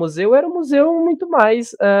pensava museu era um museu muito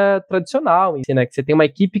mais tradicional, né? Que você tem uma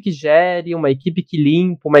equipe que gere, uma equipe que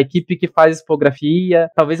limpa, uma equipe que faz expografia.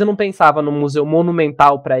 Talvez eu não pensava no museu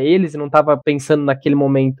monumental para eles, eu não estava pensando naquele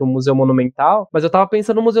momento um museu monumental, mas eu estava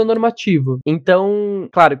pensando no museu normativo. Então,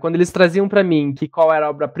 claro, quando eles traziam para mim que qual era a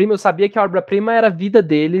obra-prima, eu sabia que a obra-prima era a vida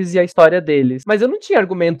deles e a história deles. Mas eu não tinha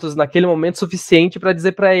argumentos naquele momento suficiente para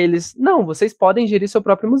dizer para eles, não, vocês podem gerir seu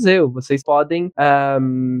próprio museu, vocês podem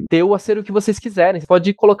ter o acervo que vocês quiserem, você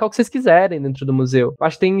pode colocar o que vocês quiserem dentro do museu.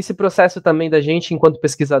 Acho que tem esse processo também da gente, enquanto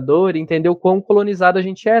pesquisador, entender o quão colonizado a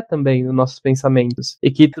gente é também nos nossos pensamentos.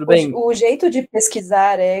 E que, tudo bem... O jeito de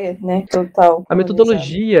pesquisar é, né, total. A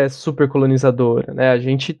metodologia é super colonizadora, né? A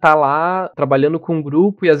gente tá lá trabalhando com um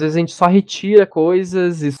grupo e às vezes a gente só retira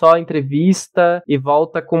coisas e só entrevista e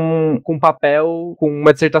volta com papel, com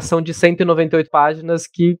uma dissertação de 198 páginas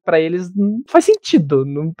que pra eles não faz sentido,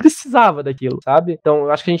 não precisava daquilo, sabe? Então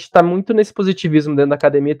eu acho que a gente tá muito nesse positivismo dentro da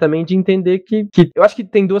academia também de entender que eu acho que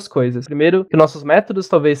tem duas coisas. Primeiro, que nossos métodos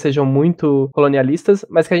talvez sejam muito colonialistas,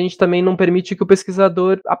 mas que a gente também não permite que o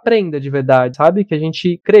pesquisador aprenda de verdade, sabe? Que a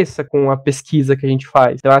gente cresça com a pesquisa que a gente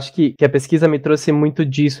faz. Eu acho que a pesquisa me trouxe muito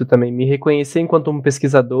disso também, me reconhecer enquanto um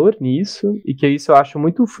pesquisador nisso, e que isso eu acho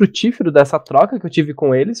muito frutífero dessa troca que eu tive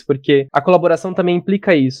com eles, porque a colaboração também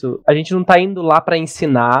implica isso. A gente não tá indo lá pra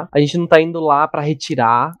ensinar, a gente não tá indo lá pra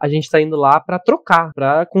retirar, a gente tá indo lá pra trocar,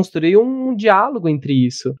 pra construir um diálogo entre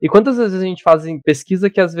isso. E quantas vezes a gente faz em pesquisa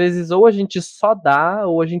que às vezes ou a gente só dá,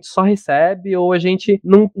 ou a gente só recebe, ou a gente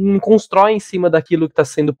não constrói em cima daquilo que tá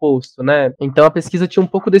sendo posto, né? Então a pesquisa tinha um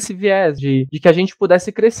pouco desse viés de que a gente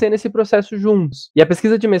pudesse crescer nesse processo juntos. E a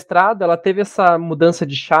pesquisa de mestrado, ela teve essa mudança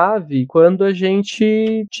de chave quando a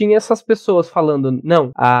gente tinha essas pessoas falando,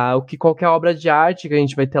 não, qual que é a obra de arte que a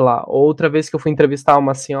gente vai ter lá? Outra vez que eu fui entrevistar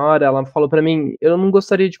uma senhora, ela falou pra mim, eu não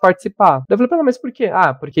gostaria de participar. Eu falei pra ela, mas por quê?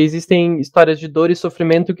 Porque existem histórias de dor e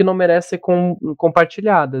sofrimento que não merecem ser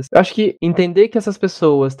compartilhadas. Eu acho que entender que essas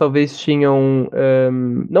pessoas talvez tinham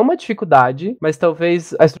não uma dificuldade, mas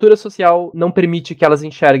talvez a estrutura social não permite que elas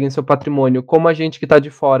enxerguem seu patrimônio como a gente que tá de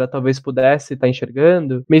fora talvez pudesse estar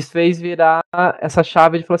enxergando, me fez virar essa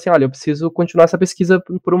chave de falar assim, olha, eu preciso continuar essa pesquisa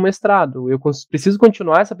por um mestrado, eu preciso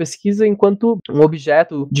continuar essa pesquisa enquanto um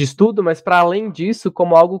objeto de estudo, mas para além disso,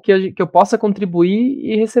 como algo que eu possa contribuir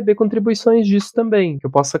e receber contribuições disso também, que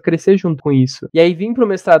eu possa crescer junto com isso. E aí vim pro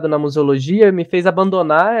mestrado na museologia, me fez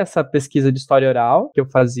abandonar essa pesquisa de história oral que eu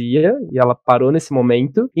fazia, e ela parou nesse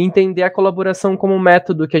momento, e entender a colaboração como um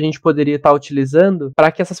método que a gente poderia estar utilizando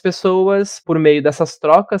para que essas pessoas, por meio dessas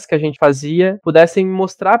trocas que a gente fazia, pudessem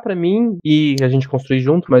mostrar para mim, e a gente construir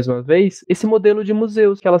junto mais uma vez, esse modelo de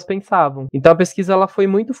museus que elas pensavam. Então a pesquisa ela foi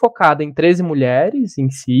muito focada em 13 mulheres em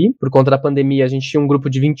si, por conta da pandemia a gente tinha um grupo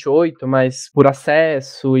de 28, mas por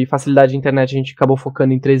acesso e facilidade de internet a gente acabou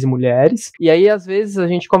focando em 13 mulheres, e aí às vezes a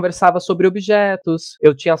gente conversava sobre objetos,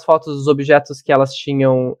 eu tinha as fotos dos objetos que elas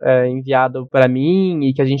tinham enviado para mim,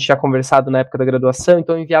 e que a gente tinha conversado na época da graduação,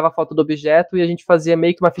 então eu enviava a foto do objeto e a gente fazia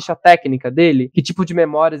meio que uma ficha técnica dele, que tipo de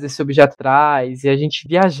memórias esse objeto traz, e a gente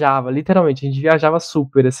viajava literalmente, a gente viajava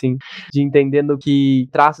super, assim, de entendendo que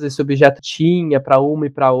traços esse objeto tinha pra uma e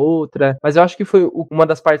pra outra, mas eu acho que foi uma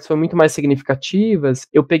das partes foi muito mais significativas.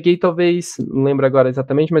 Eu peguei, talvez, não lembro agora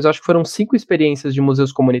exatamente, mas eu acho que foram 5 experiências de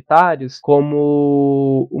museus comunitários,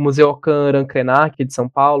 como o Museu Ancrenac, de São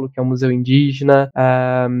Paulo, que é um museu indígena,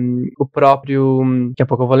 o próprio, daqui a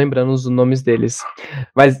pouco eu vou lembrando os nomes deles,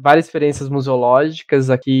 mas várias experiências museológicas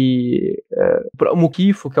aqui, o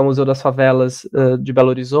Muquifo, que é o Museu das Favelas de Belo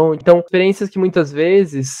Horizonte. Então, experiências que muitas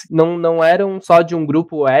vezes não eram só de um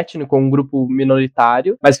grupo étnico, um grupo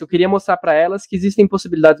minoritário, mas que eu queria mostrar para elas que existem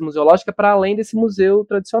possibilidades museológicas para além desse museu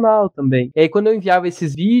tradicional também. E aí, quando eu enviava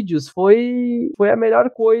esses vídeos, foi a melhor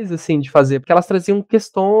coisa, assim, de fazer, porque elas traziam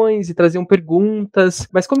questões e traziam perguntas,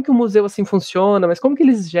 mas como que o museu, assim, funciona? Mas como que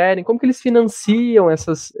eles gerem? Como que eles financiam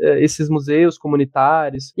esses museus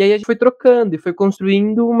comunitários? E aí a gente foi trocando e foi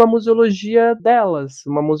construindo uma museologia delas,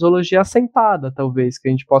 uma museologia assentada, talvez, que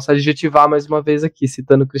a gente possa adjetivar mais uma vez aqui,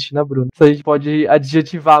 citando Cristina Bruno. Então a gente pode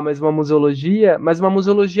adjetivar mais uma museologia, mas uma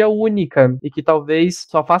museologia única, e que talvez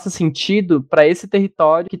só faça sentido para esse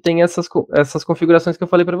território que tem essas configurações que eu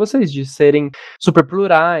falei para vocês, de serem super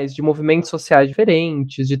plurais, de movimentos sociais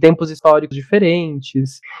diferentes, de tempos históricos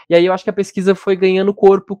diferentes. E aí eu acho que a pesquisa foi ganhando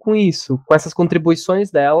corpo com isso, com essas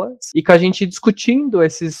contribuições delas, e com a gente discutindo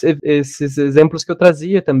esses exemplos que eu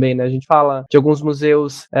trazia também, né? A gente fala de alguns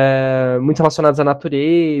museus muito relacionados à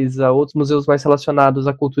natureza, outros museus mais relacionados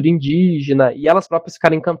à cultura indígena, e elas próprias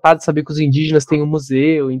ficaram encantadas de saber que os indígenas têm um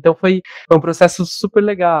museu. Então foi um processo super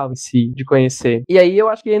legal em si, de conhecer. E aí eu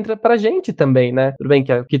acho que entra pra gente também, né? Tudo bem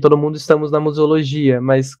que aqui todo mundo estamos na museologia,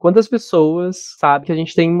 mas quantas pessoas sabem que a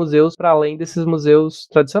gente tem museus para além desses museus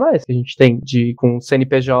tradicionais que a gente tem, com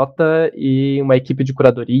CNPJ e uma equipe de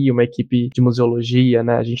curadoria, uma equipe de museologia,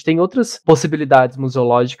 né? A gente tem outras possibilidades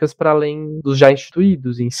museológicas para além dos já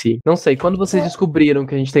instituídos em si. Não sei, quando vocês descobriram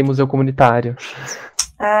que a gente tem museu comunitário?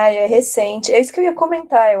 É recente. É isso que eu ia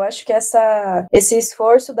comentar. Eu acho que esse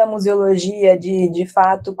esforço da museologia de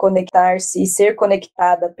fato conectar-se e ser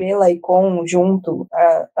conectada pela e com, junto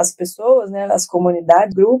as pessoas, né, as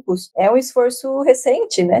comunidades, grupos, é um esforço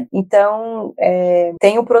recente, né? Então,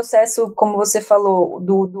 tem o processo, como você falou,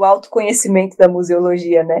 do autoconhecimento da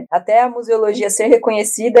museologia, né? Até a museologia ser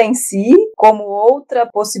reconhecida em si como outra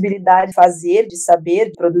possibilidade de fazer, de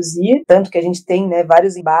saber, de produzir, tanto que a gente tem, né,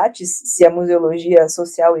 vários embates se a museologia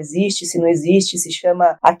social existe, se não existe, se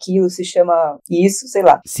chama aquilo, se chama isso, sei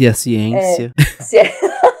lá. Se a ciência...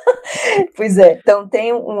 Pois é, então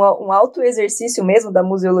tem um autoexercício mesmo da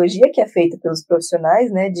museologia que é feita pelos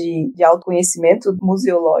profissionais, né, de autoconhecimento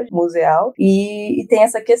museológico, museal, e tem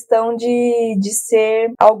essa questão de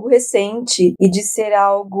ser algo recente e de ser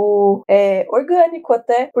algo orgânico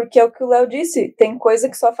até, porque é o que o Léo disse, tem coisa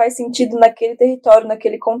que só faz sentido naquele território,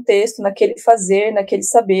 naquele contexto, naquele fazer, naquele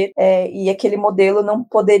saber, e aquele modelo não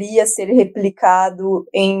poderia ser replicado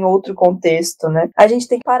em outro contexto, né? A gente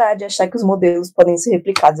tem que parar de achar que os modelos podem ser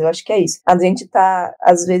replicados, eu acho que é isso. A gente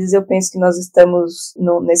às vezes eu penso que nós estamos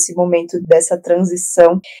nesse momento dessa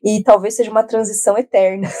transição, e talvez seja uma transição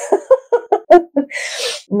eterna.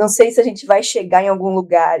 Não sei se a gente vai chegar em algum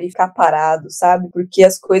lugar e ficar parado, sabe? Porque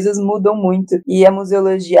as coisas mudam muito e a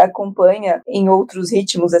museologia acompanha em outros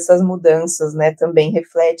ritmos essas mudanças, né? Também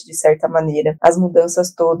reflete, de certa maneira, as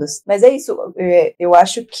mudanças todas. Mas é isso, eu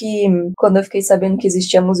acho que quando eu fiquei sabendo que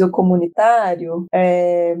existia museu comunitário,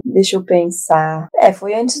 deixa eu pensar,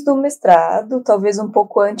 foi antes do mestrado, talvez um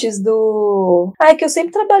pouco antes do... É que eu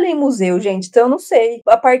sempre trabalhei em museu, gente, então eu não sei.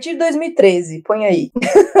 A partir de 2013, põe aí.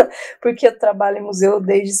 Porque eu trabalho em museu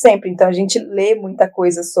desde sempre, então a gente lê muita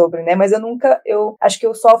coisa sobre, né, mas eu acho que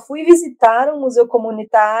eu só fui visitar um museu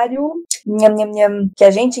comunitário, que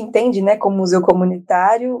a gente entende, né, como museu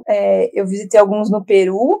comunitário, eu visitei alguns no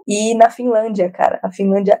Peru e na Finlândia, cara, a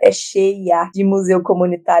Finlândia é cheia de museu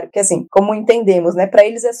comunitário, porque assim, como entendemos, né, pra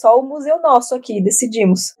eles é só o museu nosso aqui,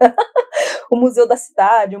 decidimos. O museu da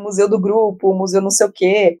cidade, o museu do grupo, o museu não sei o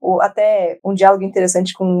quê, até um diálogo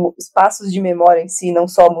interessante com espaços de memória em si, não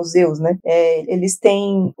só museus, né? Eles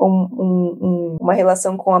têm uma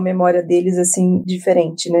relação com a memória deles, assim,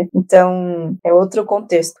 diferente, né? Então, é outro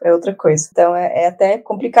contexto, é outra coisa. Então, é até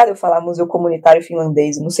complicado eu falar museu comunitário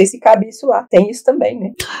finlandês, não sei se cabe isso lá. Tem isso também,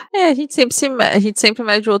 né? A gente sempre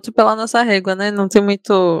mede o outro pela nossa régua, né? Não tem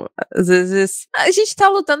muito... Às vezes... A gente tá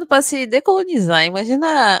lutando pra se decolonizar,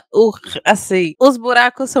 imagina assim, os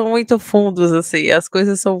buracos são muito fundos, assim, as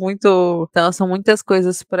coisas são muito... Então, são muitas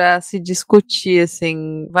coisas pra se discutir,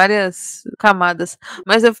 assim, várias camadas.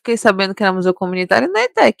 Mas eu fiquei sabendo que era museu comunitária na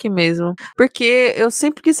ETEC mesmo. Porque eu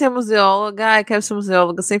sempre quis ser museóloga, quero ser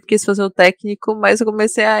museóloga, sempre quis fazer o técnico, mas eu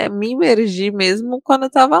comecei a me imergir mesmo quando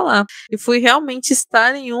eu tava lá. E fui realmente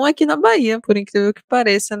estar em um aqui na Bahia, por incrível que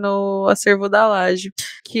pareça, no acervo da Laje,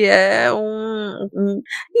 que é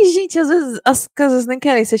E, gente, às vezes as casas nem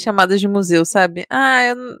querem ser chamadas de museu, sabe?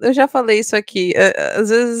 Eu já falei isso aqui. Às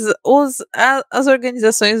vezes as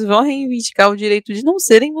organizações vão reivindicar o direito de não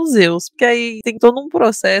serem museus, porque aí tem todo um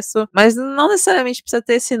processo, mas não necessariamente precisa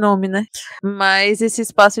ter esse nome, né? Mas esse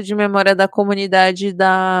espaço de memória da comunidade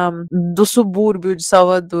do subúrbio de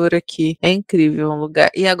Salvador aqui é incrível um lugar.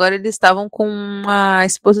 E agora eles estavam com uma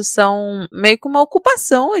exposição, meio que uma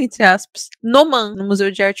ocupação, entre aspas, no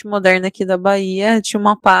Museu de Arte Moderna aqui da Bahia. Tinha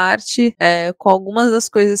uma parte com algumas das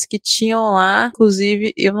coisas que tinham lá,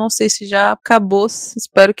 inclusive, eu não sei se já acabou,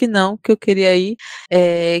 espero que não, que eu queria ir,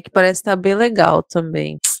 que parece estar bem legal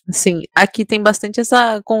também. Assim, aqui tem bastante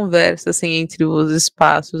essa conversa, assim, entre os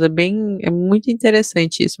espaços, é muito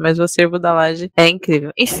interessante isso, mas o acervo da Laje é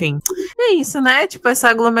incrível. Enfim, é isso, né? Tipo, essa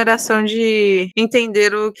aglomeração de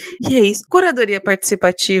entender o que é isso. Curadoria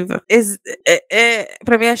participativa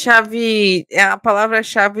pra mim é a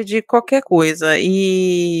palavra-chave de qualquer coisa,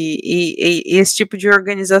 e esse tipo de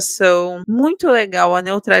organização muito legal, a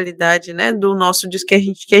neutralidade, né, do nosso diz que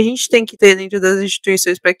a gente tem que ter dentro das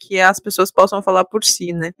instituições para que as pessoas possam falar por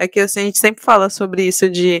si, né? É que assim, a gente sempre fala sobre isso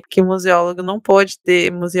de que museólogos não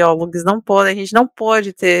podem, a gente não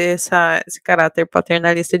pode ter esse caráter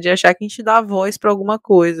paternalista de achar que a gente dá voz para alguma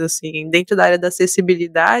coisa, assim. Dentro da área da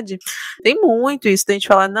acessibilidade, tem muito isso, a gente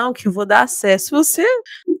fala, não, que eu vou dar acesso. Você,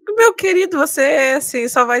 meu querido, você, assim,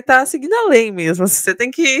 só vai estar seguindo a lei mesmo, você tem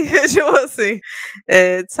que, tipo assim,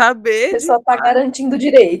 saber... Você só tá garantindo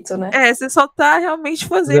direito, né? Você só tá realmente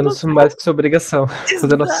fazendo mais que sua obrigação.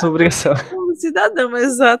 Fazendo a sua obrigação. Como cidadão,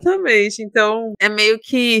 exatamente. Então, é meio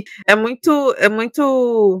que...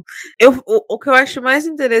 O que eu acho mais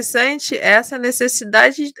interessante é essa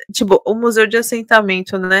necessidade, tipo, o Museu de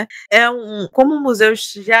Assentamento, né? Como o museu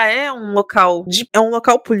já é um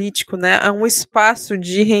local político, né? É um espaço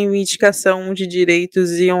de reivindicação de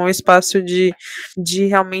direitos e um espaço de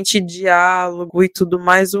realmente diálogo e tudo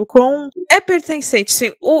mais. O quão é pertencente,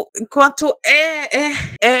 sim. Enquanto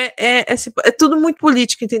é tudo muito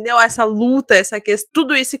político, entendeu? Essa luta, essa questão,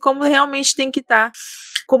 tudo isso, e como realmente tem que estar,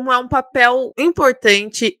 como é um papel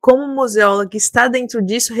importante, como museólogo está dentro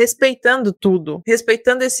disso, respeitando tudo,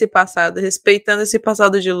 respeitando esse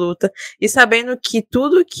passado de luta, e sabendo que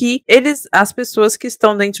tudo que as pessoas que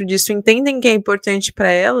estão dentro disso entendem que é importante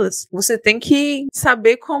para elas, você tem que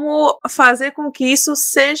saber como fazer com que isso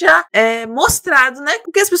seja mostrado, né?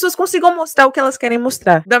 Com que as pessoas consigam mostrar o que elas querem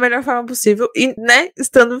mostrar da melhor forma possível, e, né,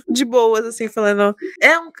 estando de boas, assim, falando,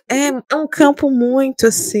 é um campo muito,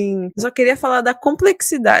 assim, eu só queria falar da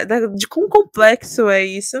complexidade, de quão complexo é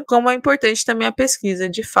isso, como é importante também a pesquisa,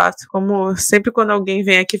 de fato, como sempre quando alguém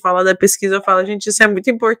vem aqui falar da pesquisa, eu falo, gente, isso é muito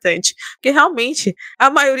importante, porque realmente, a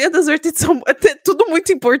maioria das vertentes são tudo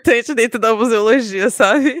muito importante dentro da museologia,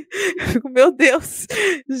 sabe? Eu fico, meu Deus,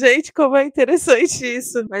 gente, como é interessante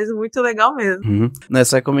isso, mas muito legal mesmo. É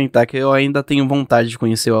só comentar que eu ainda tenho vontade de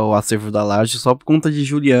conhecer o acervo da Laje só por conta de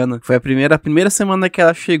Juliana. Foi a primeira semana que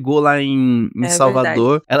ela chegou lá em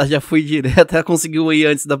Salvador, verdade. Ela já foi direto, ela conseguiu ir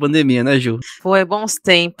antes da pandemia, né, Ju? Foi, bons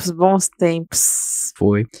tempos.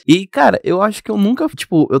 Foi. E, cara, eu acho que eu nunca,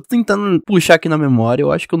 tipo, eu tô tentando puxar aqui na memória,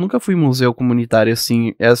 eu acho que eu nunca fui em museu comunitário,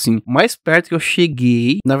 assim, mais perto que eu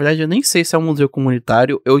cheguei, na verdade eu nem sei se é um museu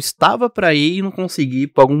comunitário, eu estava pra ir e não consegui,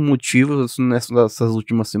 por algum motivo, nessas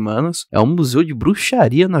últimas semanas, é um museu de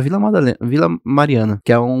bruxaria na Vila Mariana,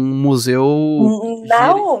 que é um museu...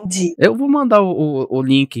 Na onde? Eu vou mandar o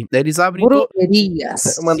link, eles abrem...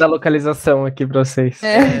 Bruxarias. Vou mandar a localização aqui pra vocês.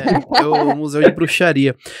 É o museu de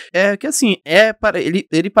bruxaria. Que assim,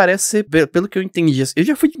 ele parece ser, pelo que eu entendi, eu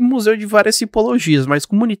já fui de museu de várias tipologias, mas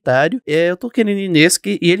comunitário, eu tô querendo ir nesse,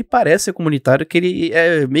 e ele parece ser comunitário, que ele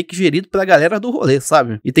é meio que gerido pela galera do rolê,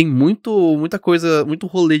 sabe? E tem muita coisa, muito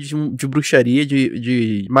rolê de bruxaria,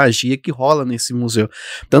 de magia que rola nesse museu.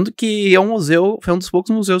 Tanto que é um dos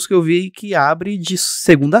poucos museus que eu vi que abre de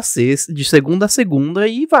segunda a sexta, de segunda a segunda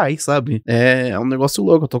e vai, sabe? É um negócio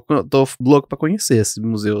louco, eu tô louco pra conhecer esse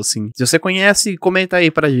museu, assim. Se você conhece, comenta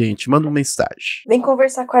aí pra gente, manda uma mensagem. Vem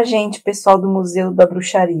conversar com a gente, pessoal do Museu da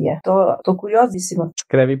Bruxaria. Tô curiosíssima.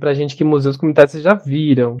 Escreve pra gente que museus comunitários vocês já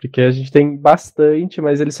viram, porque a gente tem bastante,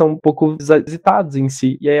 mas eles são um pouco visitados em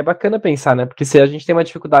si. E aí é bacana pensar, né? Porque se a gente tem uma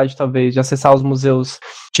dificuldade, talvez, de acessar os museus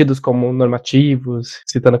tidos como normativos,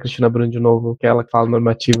 citando a Cristina Bruno de novo, que ela fala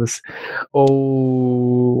normativos,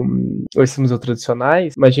 ou esses museus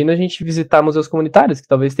tradicionais, imagina a gente gente visitar museus comunitários, que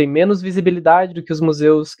talvez tem menos visibilidade do que os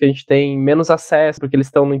museus que a gente tem menos acesso, porque eles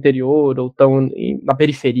estão no interior ou estão na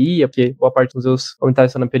periferia, porque boa parte dos museus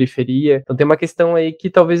comunitários estão na periferia. Então tem uma questão aí que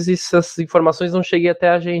talvez essas informações não cheguem até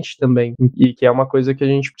a gente também, e que é uma coisa que a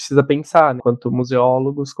gente precisa pensar, né, enquanto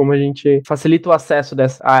museólogos, como a gente facilita o acesso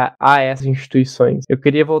a essas instituições. Eu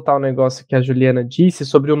queria voltar ao negócio que a Juliana disse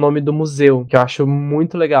sobre o nome do museu, que eu acho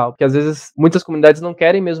muito legal, porque às vezes muitas comunidades não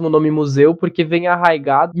querem mesmo o nome museu porque vem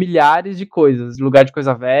arraigado milhares de coisas, lugar de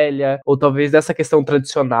coisa velha, ou talvez dessa questão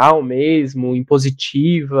tradicional mesmo,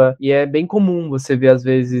 impositiva, e é bem comum você ver às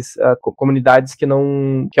vezes comunidades que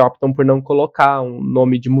optam por não colocar um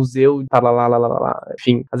nome de museu,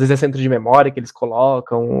 enfim, às vezes é centro de memória que eles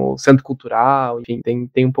colocam, ou centro cultural, enfim,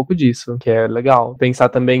 tem um pouco disso, que é legal. Pensar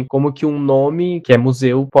também como que um nome, que é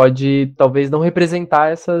museu, pode talvez não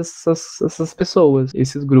representar essas pessoas,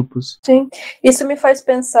 esses grupos. Sim, isso me faz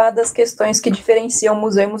pensar das questões que diferenciam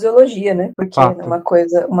museu e museologia, né? Porque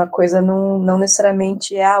uma coisa não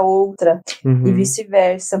necessariamente é a outra, e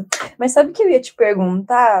vice-versa. Mas sabe o que eu ia te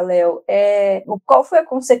perguntar, Léo? Qual foi a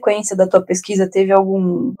consequência da tua pesquisa? Teve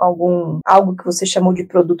algo que você chamou de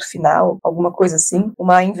produto final? Alguma coisa assim?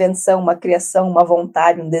 Uma invenção, uma criação, uma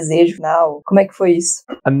vontade, um desejo final? Como é que foi isso?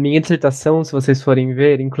 A minha dissertação, se vocês forem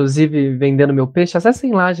ver, inclusive vendendo meu peixe,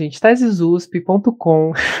 acessem lá, gente,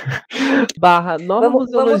 tesesusp.com /nova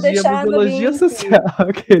Museologia Social.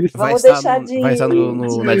 Vai estar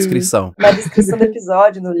na descrição. Na descrição do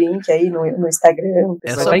episódio, no link aí, no Instagram.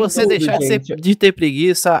 É só você deixar de ter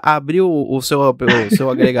preguiça, abrir o seu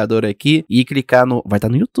agregador aqui e clicar no... Vai estar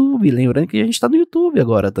no YouTube, lembrando que a gente está no YouTube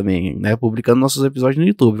agora também, né? Publicando nossos episódios no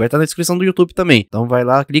YouTube. Vai estar na descrição do YouTube também. Então vai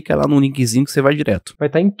lá, clica lá no linkzinho que você vai direto. Vai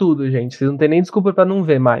estar em tudo, gente. Vocês não tem nem desculpa pra não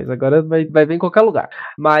ver mais. Agora vai ver em qualquer lugar.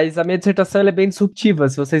 Mas a minha dissertação ela é bem disruptiva.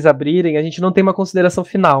 Se vocês abrirem, a gente não tem uma consideração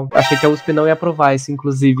final. Achei que a USP não ia aprovar isso,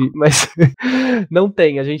 inclusive. Mas não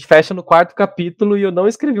tem. A gente fecha no 4º capítulo e eu não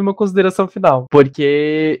escrevi uma consideração final.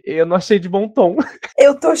 Porque eu não achei de bom tom.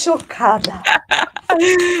 Eu tô chocada.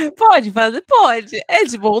 Pode fazer, pode. É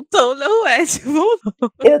de bom tom, não é de bom tom.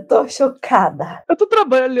 Eu tô chocada. Eu tô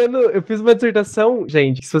trabalhando, eu fiz uma dissertação,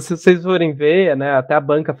 gente, se vocês forem ver, né, até a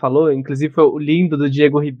banca falou, inclusive foi o lindo do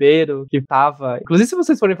Diego Ribeiro, que tava... Inclusive, se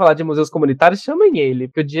vocês forem falar de museus comunitários, chamem ele,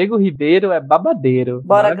 porque o Diego Ribeiro é babadeiro.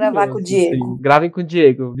 Bora gravar com o Diego. Assim. Gravem com o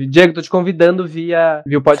Diego. Diego, tô te convidando via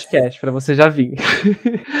o podcast, pra você já vir.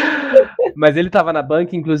 Mas ele tava na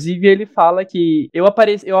banca, inclusive, e ele fala que eu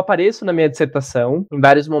apareço na minha dissertação em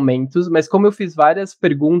vários momentos, mas como eu fiz várias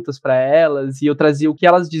perguntas para elas e eu trazia o que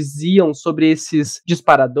elas diziam sobre esses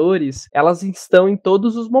disparadores, elas estão em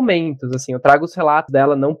todos os momentos, assim, eu trago os relatos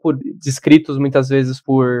dela não por descritos muitas vezes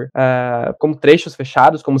como trechos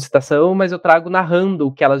fechados, como citação, mas eu trago narrando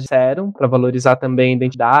o que elas disseram para valorizar também a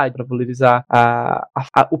identidade, para valorizar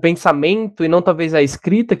o pensamento e não talvez a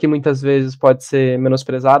escrita, que muitas vezes pode ser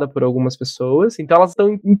menosprezada por algumas pessoas, então elas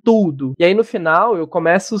estão em tudo. E aí no final eu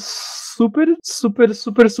começo super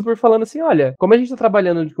falando assim, olha, como a gente tá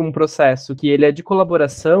trabalhando com um processo que ele é de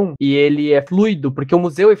colaboração e ele é fluido, porque o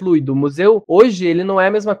museu é fluido, o museu hoje ele não é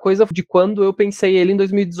a mesma coisa de quando eu pensei ele em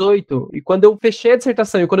 2018, e quando eu fechei a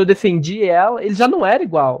dissertação e quando eu defendi ela, ele já não era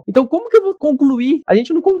igual. Então como que eu vou concluir? A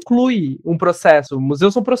gente não conclui um processo,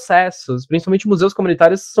 museus são processos, principalmente museus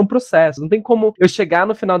comunitários são processos, não tem como eu chegar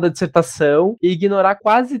no final da dissertação e ignorar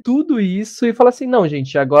quase tudo isso e falar assim, não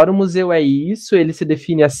gente, agora o museu é isso, ele se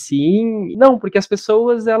define assim. Não, porque as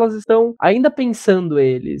pessoas, elas estão ainda pensando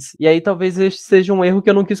eles. E aí talvez esse seja um erro que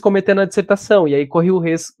eu não quis cometer na dissertação. E aí corri o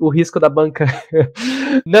risco da banca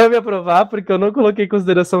não me aprovar, porque eu não coloquei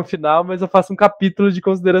consideração final, mas eu faço um capítulo de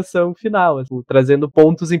consideração final, assim, trazendo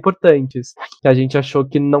pontos importantes que a gente achou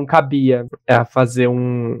que não cabia fazer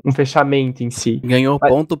um fechamento em si. Ganhou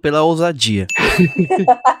ponto pela ousadia.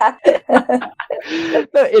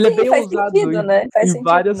 Não, ele é bem ousado sentido, né? em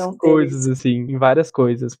várias coisas, assim, em várias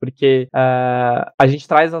coisas, porque a gente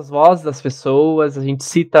traz as vozes das pessoas, a gente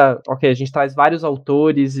cita, a gente traz vários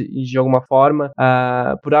autores de alguma forma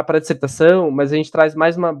para a dissertação, mas a gente traz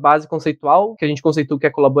mais uma base conceitual, que a gente conceitua que é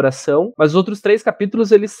colaboração, mas os outros 3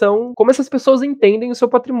 capítulos, eles são como essas pessoas entendem o seu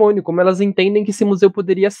patrimônio, como elas entendem que esse museu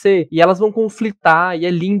poderia ser, e elas vão conflitar, e é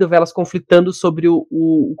lindo ver elas conflitando sobre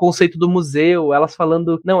o conceito do museu, elas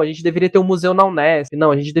falando, não, a gente deveria ter um museu na Nesse,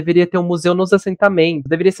 não, a gente deveria ter um museu nos assentamentos,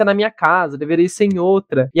 deveria ser na minha casa, deveria ser em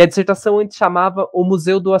outra. E a dissertação dissertação antes chamava o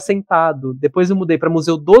Museu do Assentado. Depois eu mudei para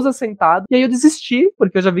Museu dos Assentados. E aí eu desisti,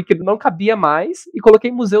 porque eu já vi que não cabia mais. E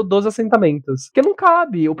coloquei Museu dos Assentamentos. Porque não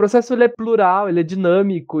cabe. O processo ele é plural, ele é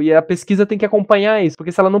dinâmico. E a pesquisa tem que acompanhar isso.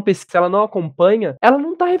 Porque se ela não acompanha, ela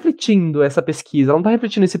não tá refletindo essa pesquisa. Ela não tá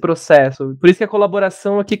refletindo esse processo. Por isso que a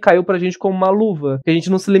colaboração aqui caiu pra gente como uma luva. Que a gente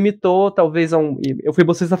não se limitou, talvez, a um... Eu fui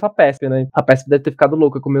bolsista da FAPESP, né? A FAPESP deve ter ficado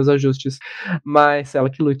louca com meus ajustes. Mas... ela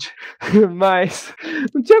que lute. Mas...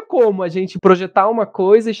 não tinha como a gente projetar uma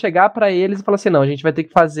coisa e chegar pra eles e falar assim, não, a gente vai ter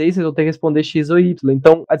que fazer isso, vocês vão ter que responder X ou Y.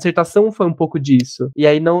 Então, a dissertação foi um pouco disso. E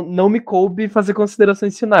aí não me coube fazer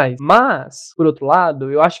considerações finais. Mas, por outro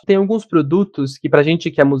lado, eu acho que tem alguns produtos que pra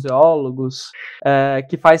gente que é museólogos,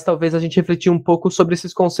 que faz talvez a gente refletir um pouco sobre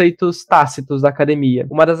esses conceitos tácitos da academia.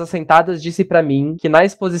 Uma das assentadas disse pra mim que na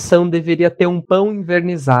exposição deveria ter um pão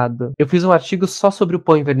invernizado. Eu fiz um artigo só sobre o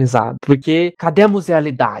pão invernizado. Porque cadê a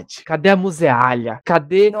musealidade? Cadê a musealha?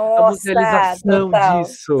 Cadê a musealização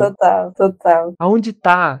disso? Total. Aonde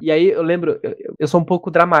tá? E aí eu lembro, eu sou um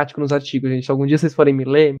pouco dramático nos artigos, gente. Se algum dia vocês forem me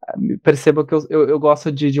ler, percebam que eu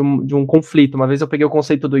gosto de um conflito. Uma vez eu peguei o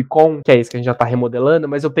conceito do ICOM, que é esse que a gente já tá remodelando,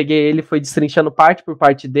 mas eu peguei ele e fui destrinchando parte por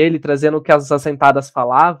parte dele, trazendo o que as assentadas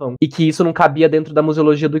falavam, e que isso não cabia dentro da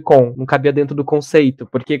museologia do ICOM, não cabia dentro do conceito.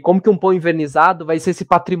 Porque como que um pão invernizado vai ser esse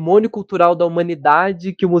patrimônio cultural da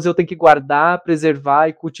humanidade que o museu tem que guardar, preservar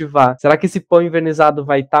e cultivar? Será que esse pão invernizado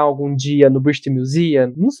vai estar algum dia no British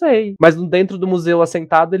Museum? Não sei. Mas dentro do museu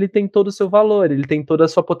assentado, ele tem todo o seu valor, ele tem toda a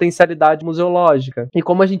sua potencialidade museológica. E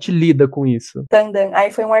como a gente lida com isso?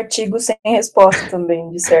 Aí foi um artigo sem resposta também,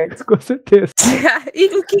 de certo. Com certeza. E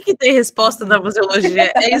o que tem resposta na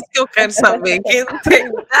museologia? É isso que eu quero saber, que não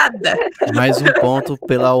tem nada. Mais um ponto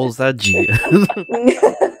pela ousadia.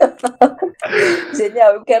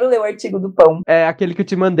 Genial, eu quero ler o artigo do pão. É aquele que eu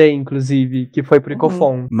te mandei, inclusive, que foi pro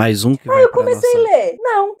Icofon. Mais um que vai eu comecei a ler.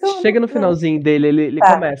 Não. Chega no finalzinho dele, ele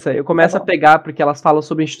começa. Eu começo a pegar, porque elas falam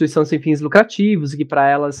sobre instituições sem fins lucrativos, e que pra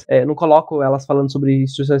elas, não coloco elas falando sobre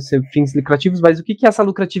instituições sem fins lucrativos, mas o que é essa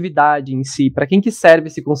lucratividade em si? Pra quem que serve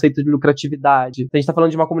esse conceito de lucratividade? A gente tá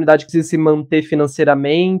falando de uma comunidade que precisa se manter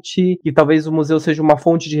financeiramente, que talvez o museu seja uma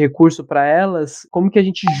fonte de recurso pra elas. Como que a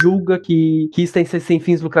gente julga que isso tem que ser sem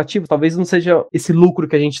fins lucrativos? Talvez não seja esse lucro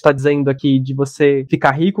que a gente tá dizendo aqui, de você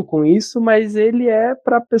ficar rico com isso, mas ele é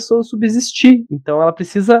pra pessoa subsistir. Então ela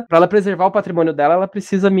precisa, pra ela preservar o patrimônio dela, ela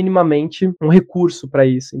precisa minimamente um recurso pra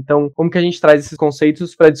isso. Então, como que a gente traz esses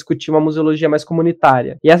conceitos pra discutir uma museologia mais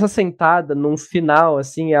comunitária? E essa sentada, no final,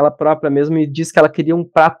 assim, ela própria mesmo me disse que ela queria um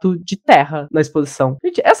prato de terra na exposição.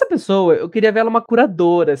 Gente, essa pessoa, eu queria ver ela uma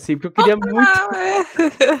curadora, assim, porque eu queria muito...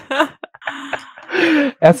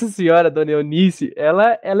 Essa senhora, Dona Eunice,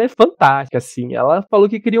 ela é fantástica, assim. Ela falou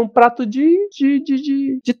que queria um prato de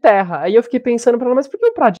terra. Aí eu fiquei pensando pra ela, mas por que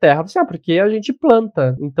um prato de terra? Eu falei, porque a gente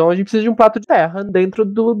planta. Então a gente precisa de um prato de terra dentro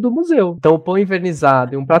do museu. Então o pão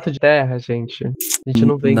invernizado e um prato de terra, gente, a gente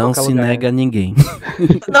não vê em qualquer lugar. Não se nega a ninguém.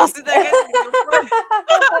 Não se nega a ninguém.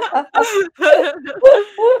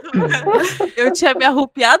 Eu tinha me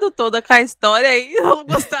arrupiado toda com a história e não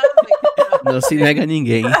gostava. Não se nega a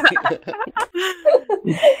ninguém.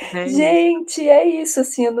 Gente, é isso,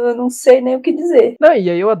 assim, eu não sei nem o que dizer. Não, e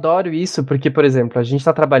aí eu adoro isso, porque, por exemplo, a gente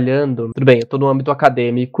tá trabalhando, tudo bem, eu tô no âmbito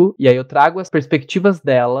acadêmico, e aí eu trago as perspectivas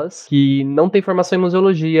delas, que não tem formação em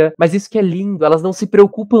museologia, mas isso que é lindo, elas não se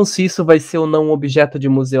preocupam se isso vai ser ou não um objeto de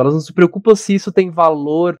museu, elas não se preocupam se isso tem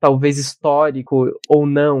valor, talvez histórico ou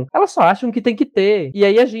não, elas só acham que tem que ter, e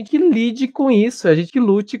aí a gente que lide com isso, a gente que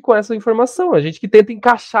lute com essa informação, a gente que tenta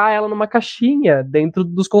encaixar ela numa caixinha, dentro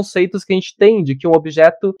dos conceitos que a gente tem, de que um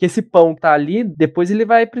objeto, que esse pão que tá ali, depois ele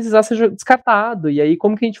vai precisar ser descartado. E aí,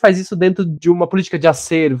 como que a gente faz isso dentro de uma política de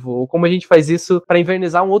acervo? Ou como a gente faz isso para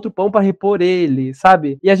invernizar um outro pão para repor ele,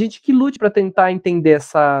 sabe? E a gente que lute para tentar entender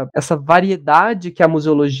essa variedade que a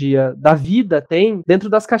museologia da vida tem dentro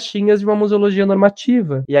das caixinhas de uma museologia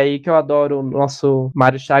normativa. E aí que eu adoro o nosso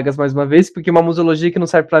Mário Chagas mais uma vez, porque uma museologia que não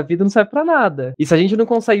serve pra vida não serve pra nada. E se a gente não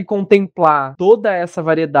consegue contemplar toda essa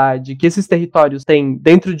variedade que esses territórios têm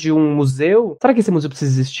dentro de um museu, será que esse museu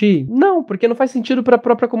precisa existir? Não, porque não faz sentido para a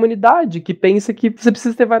própria comunidade que pensa que você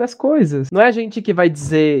precisa ter várias coisas. Não é a gente que vai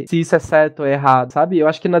dizer se isso é certo ou errado, sabe? Eu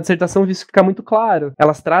acho que na dissertação isso fica muito claro.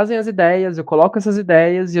 Elas trazem as ideias, eu coloco essas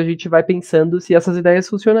ideias e a gente vai pensando se essas ideias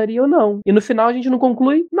funcionariam ou não. E no final a gente não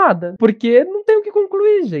conclui nada, porque não tem o que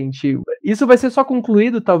concluir, gente. Isso vai ser só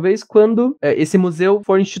concluído talvez quando esse museu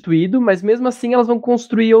for instituído, mas mesmo assim elas vão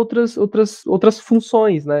construir outras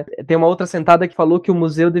funções, né? Tem uma outra sentada que falou que o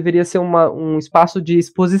museu deveria ser um espaço espaço de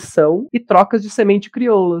exposição e trocas de semente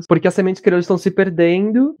crioulas, porque as sementes crioulas estão se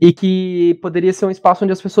perdendo e que poderia ser um espaço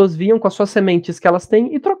onde as pessoas vinham com as suas sementes que elas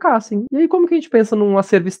têm e trocassem. E aí como que a gente pensa num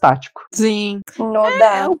acervo estático? Sim.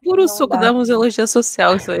 Dá. É o puro suco da museologia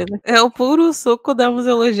social, isso aí, né? É o puro suco da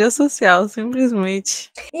museologia social, simplesmente.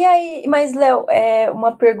 E aí, mas Léo,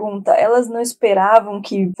 uma pergunta, elas não esperavam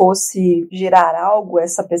que fosse gerar algo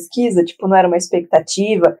essa pesquisa? Tipo, não era uma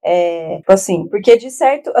expectativa? Tipo assim, porque de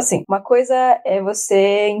certo, assim, uma coisa é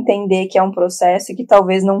você entender que é um processo e que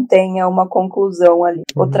talvez não tenha uma conclusão ali.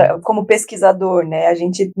 Outra, como pesquisador, né, a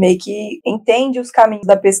gente meio que entende os caminhos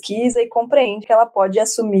da pesquisa e compreende que ela pode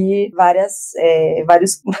assumir várias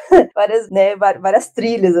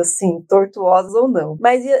trilhas, assim, tortuosas ou não.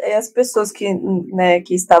 Mas e as pessoas que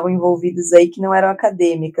estavam envolvidas aí, que não eram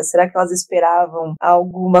acadêmicas, será que elas esperavam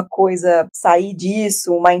alguma coisa sair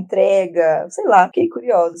disso, uma entrega? Sei lá, fiquei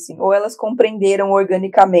curiosa, assim. Ou elas compreenderam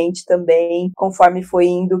organicamente também, conforme foi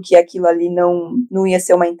indo, que aquilo ali não ia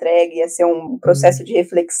ser uma entrega, ia ser um processo de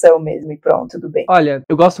reflexão mesmo, e pronto, tudo bem. Olha,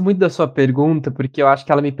 eu gosto muito da sua pergunta, porque eu acho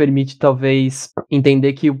que ela me permite, talvez,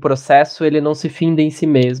 entender que o processo, ele não se finda em si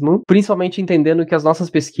mesmo, principalmente entendendo que as nossas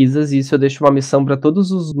pesquisas, e isso eu deixo uma missão para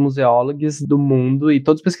todos os museólogos do mundo e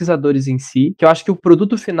todos os pesquisadores em si, que eu acho que o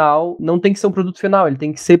produto final não tem que ser um produto final, ele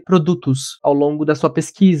tem que ser produtos ao longo da sua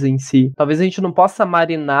pesquisa em si. Talvez a gente não possa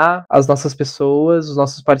marinar as nossas pessoas, os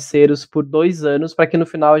nossos parceiros por 2 anos para que no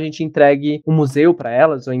final a gente entregue um museu para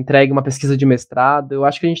elas, ou entregue uma pesquisa de mestrado. Eu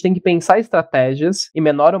acho que a gente tem que pensar estratégias, em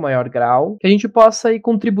menor ou maior grau, que a gente possa ir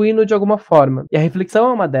contribuindo de alguma forma. E a reflexão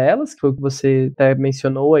é uma delas, que foi o que você até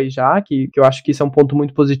mencionou aí já, que eu acho que isso é um ponto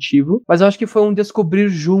muito positivo, mas eu acho que foi um descobrir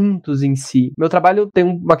juntos em si. Meu trabalho tem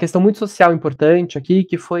uma questão muito social importante aqui,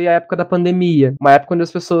 que foi a época da pandemia, uma época onde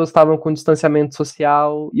as pessoas estavam com distanciamento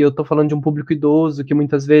social, e eu tô falando de um público idoso, que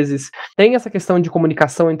muitas vezes tem essa questão de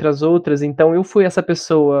comunicação entre as outras, então eu fui essa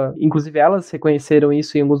pessoa, inclusive elas reconheceram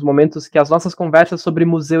isso em alguns momentos, que as nossas conversas sobre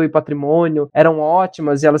museu e patrimônio eram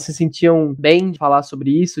ótimas, e elas se sentiam bem de falar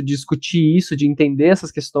sobre isso, de discutir isso, de entender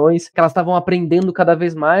essas questões, que elas estavam aprendendo cada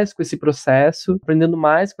vez mais com esse processo, aprendendo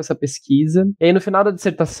mais com essa pesquisa. E aí no final da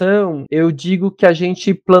dissertação, eu digo que a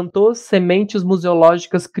gente plantou sementes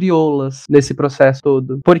museológicas crioulas nesse processo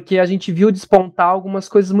todo, porque a gente viu despontar algumas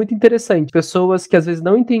coisas muito interessantes, pessoas que às vezes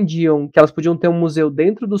não entendiam que elas podiam ter um museu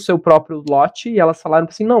dentro do seu próprio lote, e elas falaram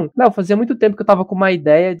assim, não, fazia muito tempo que eu tava com uma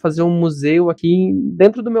ideia de fazer um museu aqui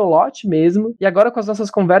dentro do meu lote mesmo, e agora com as nossas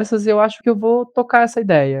conversas eu acho que eu vou tocar essa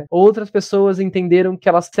ideia. Outras pessoas entenderam que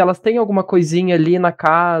se elas têm alguma coisinha ali na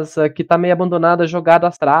casa, que tá meio abandonada, jogada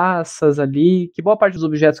às traças ali, que boa parte dos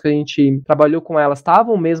objetos que a gente trabalhou com elas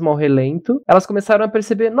estavam mesmo ao relento, elas começaram a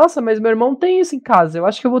perceber, nossa, mas meu irmão tem isso em casa, eu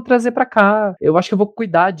acho que eu vou trazer pra cá, eu acho que eu vou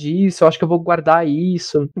cuidar disso, eu acho que eu vou guardar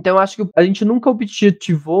isso. Então eu acho que a gente nunca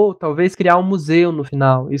objetivou, talvez, criar um museu no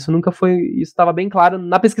final. Isso nunca foi, isso estava bem claro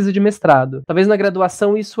na pesquisa de mestrado. Talvez na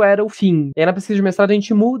graduação isso era o fim. E aí na pesquisa de mestrado a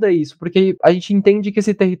gente muda isso, porque a gente entende que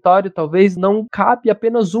esse território talvez não cabe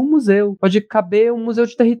apenas um museu. Pode caber um museu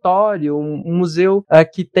de território, um museu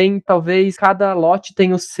que tem, talvez, cada lote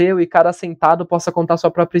tem o seu e cada assentado possa contar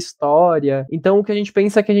sua própria história. Então o que a gente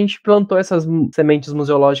pensa é que a gente plantou essas sementes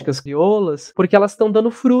museológicas crioulas porque elas estão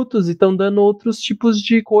dando frutos e estão dando outros tipos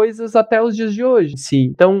de coisas até os dias de hoje. Sim.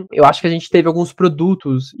 Então eu acho que a gente teve alguns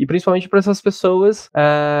produtos, e principalmente para essas pessoas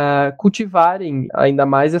cultivarem ainda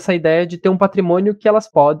mais essa ideia de ter um patrimônio que elas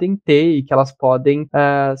podem ter e que elas podem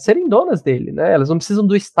serem donas dele, né? Elas não precisam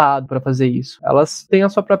do Estado para fazer isso. Elas têm a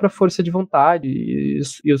sua própria força de vontade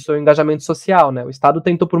e o seu engajamento social, né? O Estado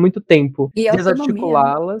tentou por muito tempo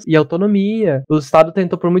desarticulá-las, e autonomia. O Estado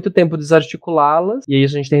tentou por muito tempo desarticulá-las, e aí a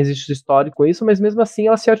gente tem registro histórico com isso, mas mesmo assim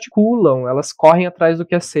elas se articulam, elas correm atrás do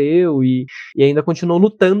que é seu e ainda continuam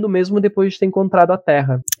lutando mesmo depois de ter encontrado a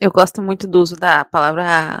terra. Eu gosto muito do uso da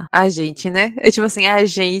palavra agente, né? É tipo assim,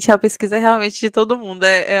 a pesquisa é realmente de todo mundo,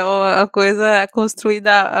 é uma coisa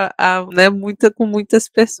construída né, com muitas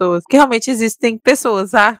pessoas, que realmente existem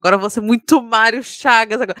pessoas, agora vou ser muito Mário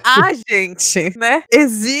Chagas agora, gente, né?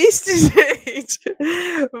 Existe gente,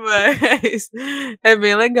 mas é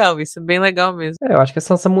bem legal isso, bem legal mesmo. Eu acho que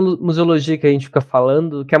essa museologia que a gente fica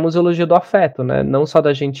falando, que é a museologia do afeto, né? Não só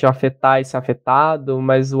da gente afetar e ser afetado,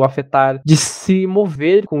 mas o afetar de se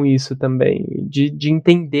mover com isso também, de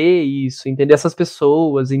entender isso, entender essas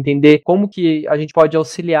pessoas, entender como que a gente pode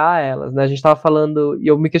auxiliar elas, né? A gente tava falando, e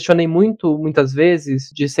eu me questionei muitas vezes,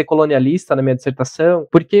 de ser colonialista na minha dissertação,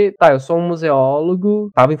 porque, eu sou um museólogo,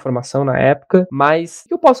 tava em formação na época, mas o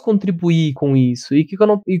que eu posso contribuir com isso? E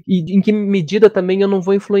em que medida também eu não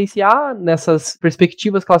vou influenciar nessas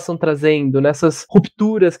perspectivas que elas estão trazendo, nessas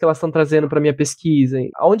rupturas que elas estão trazendo para minha pesquisa?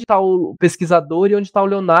 Onde está o pesquisador e onde está o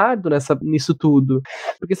Leonardo Leonardo nisso tudo.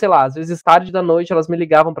 Porque, sei lá, às vezes tarde da noite elas me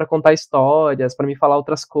ligavam pra contar histórias, pra me falar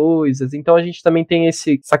outras coisas. Então a gente também tem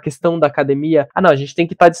essa questão da academia. A gente tem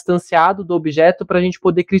que estar distanciado do objeto pra gente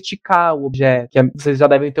poder criticar o objeto. Vocês já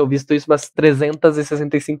devem ter visto isso umas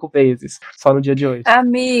 365 vezes, só no dia de hoje.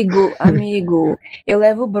 Amigo, eu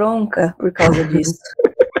levo bronca por causa disso.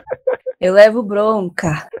 Eu levo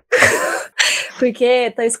bronca. Porque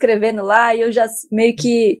tá escrevendo lá e eu já meio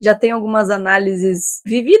que já tenho algumas análises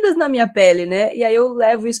vividas na minha pele, né? E aí eu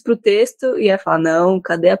levo isso pro texto e aí fala, não,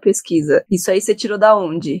 cadê a pesquisa? Isso aí você tirou da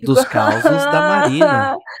onde? Dos causos da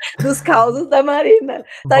Marina. Dos causos da Marina.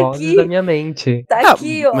 Tá Vozes aqui. da minha mente. Tá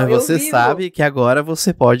aqui, ó. Mas você sabe que agora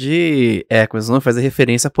você pode fazer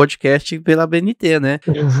referência a podcast pela BNT, né?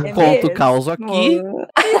 Conta o caos aqui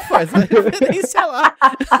e faz a referência lá.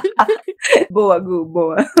 Boa, Gu,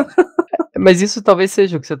 boa. Mas isso talvez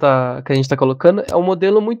seja o que a gente tá colocando, é um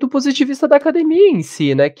modelo muito positivista da academia em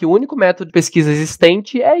si, né? Que o único método de pesquisa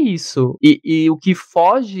existente é isso. E o que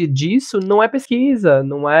foge disso não é pesquisa,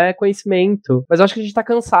 não é conhecimento. Mas eu acho que a gente tá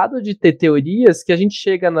cansado de ter teorias que a gente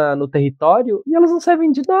chega no território e elas não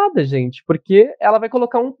servem de nada, gente. Porque ela vai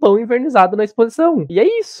colocar um pão invernizado na exposição. E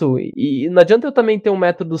é isso. E não adianta eu também ter um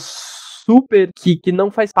método super que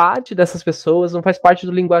não faz parte dessas pessoas, não faz parte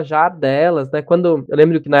do linguajar delas, né? Quando eu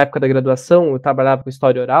lembro que na época da graduação eu trabalhava com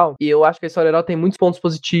história oral, e eu acho que a história oral tem muitos pontos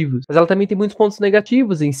positivos, mas ela também tem muitos pontos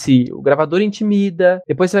negativos em si. O gravador intimida,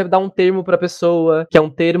 depois você vai dar um termo pra pessoa, que é um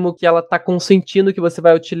termo que ela tá consentindo que você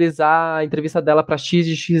vai utilizar a entrevista dela pra X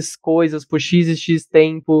e X coisas, por X e X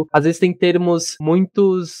tempo. Às vezes tem termos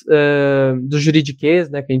muitos do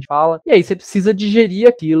juridiquês, né, que a gente fala, e aí você precisa digerir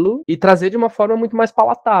aquilo e trazer de uma forma muito mais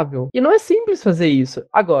palatável. E não é simples fazer isso.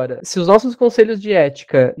 Agora, se os nossos conselhos de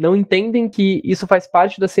ética não entendem que isso faz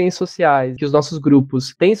parte das ciências sociais, que os nossos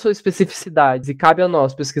grupos têm suas especificidades e cabe a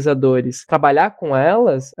nós, pesquisadores, trabalhar com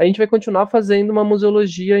elas, a gente vai continuar fazendo uma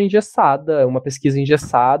museologia engessada, uma pesquisa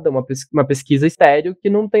engessada, uma pesquisa estéril que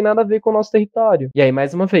não tem nada a ver com o nosso território. E aí,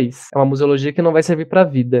 mais uma vez, é uma museologia que não vai servir pra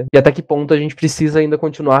vida. E até que ponto a gente precisa ainda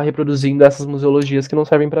continuar reproduzindo essas museologias que não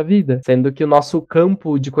servem pra vida? Sendo que o nosso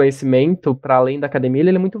campo de conhecimento, para além da academia,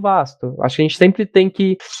 ele é muito vasto. Acho que a gente sempre tem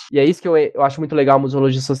que... E é isso que eu acho muito legal a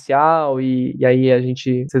Museologia Social, e aí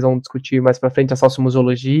vocês vão discutir mais pra frente a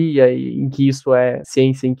sociomuseologia, e em que isso é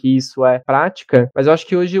ciência, em que isso é prática. Mas eu acho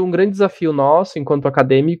que hoje um grande desafio nosso, enquanto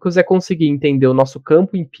acadêmicos, é conseguir entender o nosso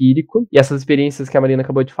campo empírico, e essas experiências que a Marina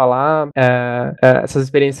acabou de falar,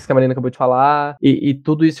 e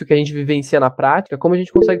tudo isso que a gente vivencia na prática, como a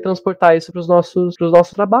gente consegue transportar isso pros nossos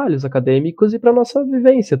trabalhos acadêmicos e pra nossa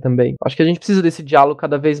vivência também. Acho que a gente precisa desse diálogo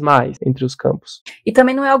cada vez mais entre os campos. E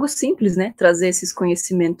também não é algo simples, né? Trazer esses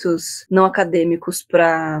conhecimentos não acadêmicos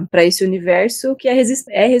para esse universo que é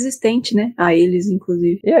resistente, né? A eles,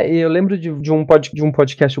 inclusive. E eu lembro de um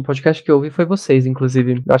podcast, o podcast que eu ouvi foi Vocês,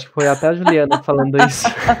 inclusive. Eu acho que foi até a Juliana falando isso.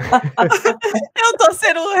 Eu tô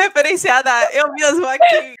sendo referenciada, eu mesmo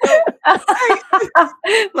aqui.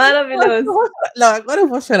 Maravilhoso. Não, agora eu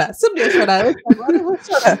vou chorar. Subiu chorar, agora eu vou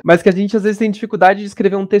chorar. Mas que a gente às vezes tem dificuldade de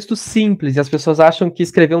escrever um texto simples, e as pessoas acham que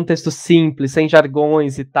escrever um texto simples, sem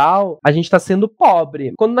jargões e tal, a gente tá sendo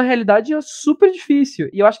pobre. Quando na realidade é super difícil.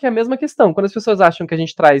 E eu acho que é a mesma questão. Quando as pessoas acham que a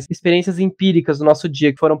gente traz experiências empíricas do nosso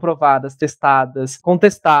dia que foram provadas, testadas,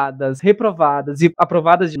 contestadas, reprovadas e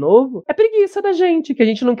aprovadas de novo, é preguiça da gente, que a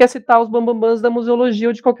gente não quer citar os bambambãs da museologia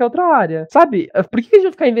ou de qualquer outra área. Sabe? Por que a gente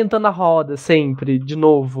vai ficar inventando a roda sempre, de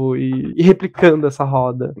novo, e replicando essa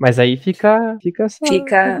roda? Mas aí fica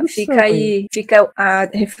a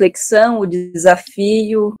reflexão, o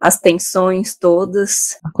desafio, as tensões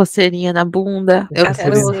todas. A coceirinha na bunda. Eu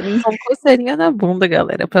quero uma coceirinha na bunda,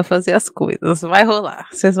 galera, pra fazer as coisas. Vai rolar,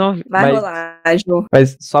 vocês vão ver. Vai rolar, Ju.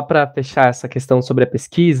 Mas só pra fechar essa questão sobre a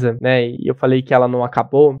pesquisa, né, e eu falei que ela não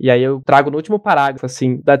acabou, e aí eu trago no último parágrafo,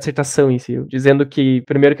 assim, da dissertação em si, dizendo que,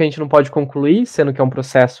 primeiro, que a gente não pode concluir, sendo que é um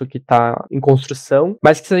processo que tá em construção,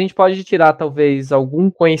 mas que se a gente pode tirar, talvez, algum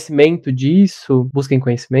conhecimento disso, busquem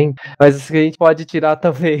conhecimento, mas se a gente pode tirar,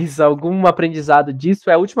 talvez, algum aprendizado disso,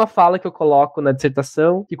 é a última fala que eu coloco na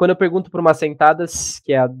dissertação, e quando eu pergunto para uma Assentadas,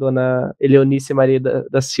 que é a dona Eleonice Maria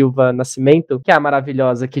da Silva Nascimento, que é a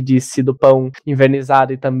maravilhosa que disse do pão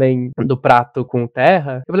invernizado e também do prato com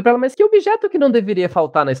terra, eu falei pra ela, mas que objeto que não deveria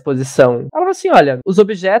faltar na exposição? Ela falou assim, olha, os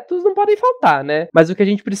objetos não podem faltar, né? Mas o que a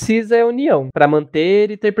gente precisa é união, para manter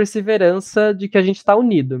e ter perseverança de que a gente tá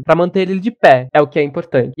unido, pra manter ele de pé, é o que é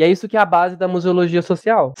importante. E é isso que é a base da museologia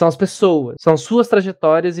social. São as pessoas, são suas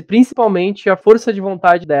trajetórias e principalmente a força de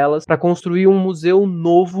vontade delas pra construir um museu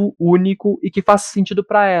novo, único e que faça sentido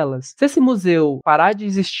pra elas. Se esse museu parar de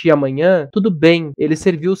existir amanhã, tudo bem, ele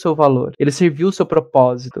serviu o seu valor, ele serviu o seu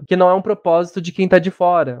propósito, que não é um propósito de quem tá de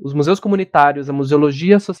fora. Os museus comunitários, a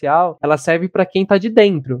museologia social, ela serve pra quem tá de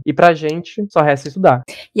dentro e pra gente só resta estudar.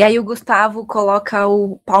 E aí o Gustavo coloca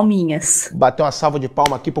o palminhas. Bateu uma salva de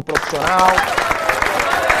palma aqui pro profissional.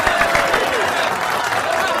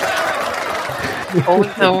 Ou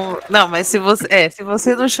então, não, mas se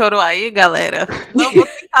você não chorou aí, galera, não vou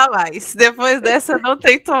tentar mais. Depois dessa, não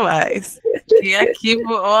tento mais. E aqui,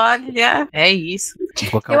 olha, é isso.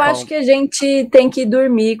 Eu acho que a gente tem que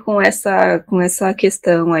dormir com essa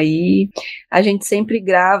questão aí. A gente sempre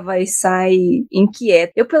grava e sai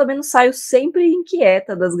inquieta. Eu, pelo menos, saio sempre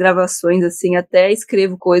inquieta das gravações, assim, até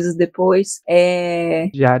escrevo coisas depois.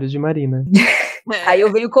 Diários de Marina. Aí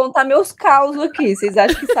eu venho contar meus causos aqui. Vocês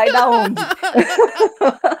acham que sai da onde?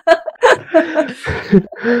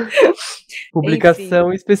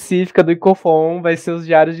 Publicação específica do Icofom vai ser os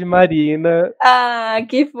Diários de Marina. Ah,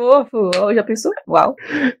 que fofo! Já pensou? Uau!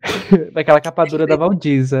 Daquela capa dura da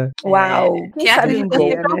Valdiza. Uau! Quem sabe um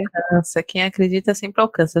dia, né? Alcança. Quem acredita sempre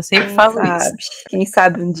alcança. Eu sempre falo isso. Quem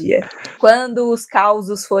sabe um dia. Quando os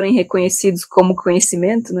causos forem reconhecidos como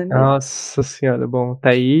conhecimento, né? Nossa senhora, bom, tá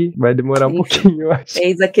aí, vai demorar um pouquinho, eu acho.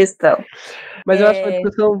 Eis a questão. Mas eu acho uma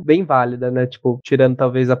discussão bem válida, né? Tipo, tirando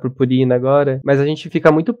talvez a purpurina agora, mas a gente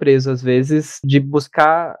fica muito preso, às vezes, de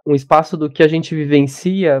buscar um espaço do que a gente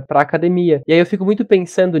vivencia pra academia. E aí eu fico muito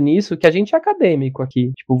pensando nisso, que a gente é acadêmico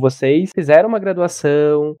aqui. Tipo, vocês fizeram uma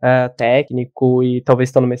graduação técnico e talvez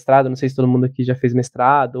estão no mestrado, não sei se todo mundo aqui já fez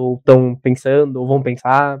mestrado, ou estão pensando, ou vão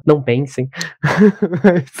pensar. Não pensem.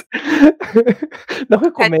 Não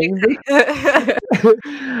recomendo.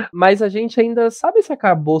 Mas a gente ainda sabe esse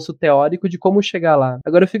arcabouço teórico de como chegar lá.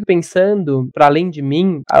 Agora eu fico pensando, para além de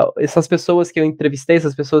mim, essas pessoas que eu entrevistei,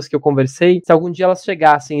 essas pessoas que eu conversei, se algum dia elas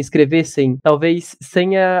chegassem e escrevessem, talvez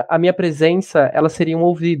sem a minha presença, elas seriam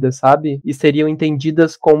ouvidas, sabe? E seriam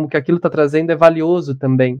entendidas como que aquilo tá trazendo é valioso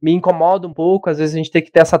também. Me incomoda um pouco, às vezes a gente tem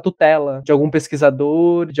que ter essa tutela de algum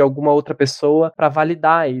pesquisador, de alguma outra pessoa, para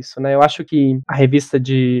validar isso, né? Eu acho que a revista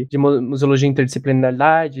de Museologia e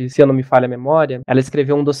Interdisciplinaridade, se eu não me falha a memória, ela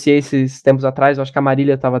escreveu um dossiê esses tempos atrás, eu acho que a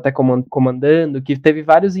Marília estava até comandando, que teve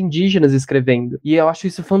vários indígenas escrevendo. E eu acho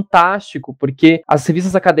isso fantástico, porque as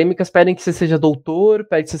revistas acadêmicas pedem que você seja doutor,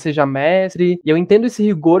 pedem que você seja mestre, e eu entendo esse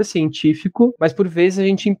rigor científico, mas por vezes a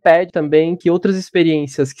gente impede também que outras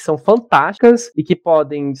experiências que são fantásticas e que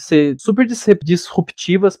podem ser super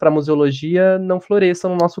disruptivas para a museologia não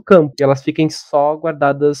floresçam no nosso campo, e elas fiquem só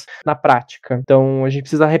guardadas na prática. Então a gente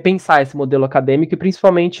precisa repensar esse modelo acadêmico e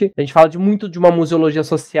principalmente, a gente fala muito de uma museologia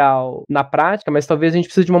social na prática, mas talvez a gente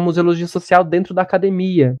precise de uma museologia social dentro da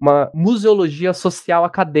academia, uma museologia social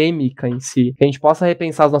acadêmica em si, que a gente possa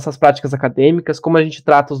repensar as nossas práticas acadêmicas, como a gente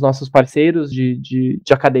trata os nossos parceiros de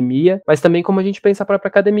academia, mas também como a gente pensa a própria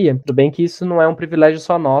academia. Tudo bem que isso não é um privilégio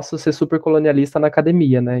só nosso ser super colonialista na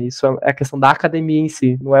academia, né? Isso é a questão da academia em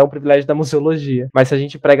si, não é um privilégio da museologia. Mas se a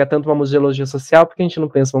gente prega tanto uma museologia social, por que a gente não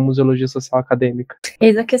pensa uma museologia social acadêmica?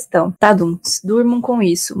 Eis a questão. Taduns, durmam com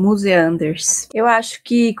isso, Museanders. Eu acho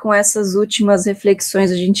que com essas últimas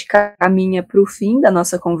reflexões a gente caminha para o fim da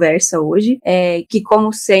nossa conversa hoje, que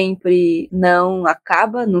como sempre não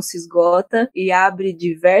acaba, não se esgota e abre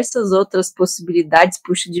diversas outras possibilidades,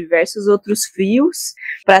 puxa diversos outros fios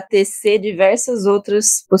para tecer diversas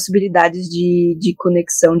outras possibilidades de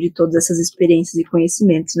conexão de todas essas experiências e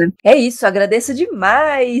conhecimentos, né? É isso, agradeço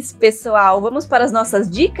demais, pessoal. Vamos para as nossas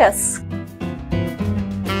dicas?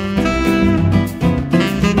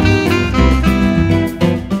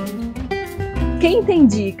 Quem tem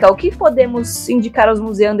dica? O que podemos indicar aos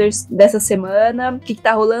museanders dessa semana? O que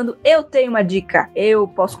tá rolando? Eu tenho uma dica. Eu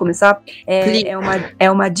posso começar? É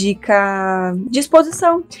uma dica de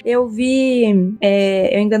exposição. Eu vi...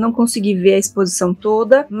 eu ainda não consegui ver a exposição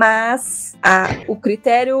toda, mas o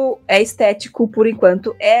critério é estético por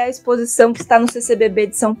enquanto. É a exposição que está no CCBB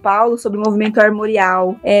de São Paulo sobre o movimento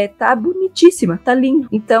armorial. Tá bonitíssima, tá lindo.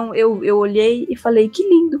 Então eu olhei e falei, que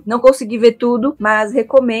lindo. Não consegui ver tudo, mas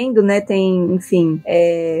recomendo, né? Tem, enfim,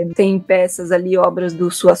 tem peças ali, obras do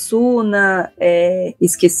Suassuna,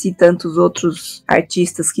 esqueci tantos outros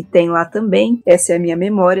artistas que tem lá também. Essa é a minha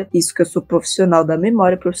memória, isso que eu sou profissional da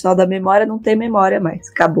memória não tem memória mais,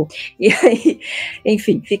 acabou. E aí,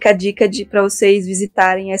 enfim, fica a dica para vocês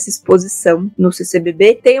visitarem essa exposição no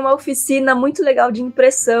CCBB. Tem uma oficina muito legal de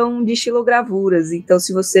impressão de xilogravuras, então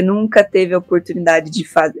se você nunca teve a oportunidade de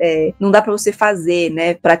fazer, não dá para você fazer,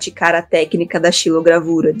 né, praticar a técnica da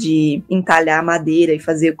xilogravura, de entalhar a madeira e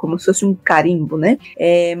fazer como se fosse um carimbo, né,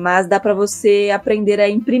 mas dá para você aprender a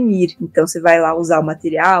imprimir. Então você vai lá usar o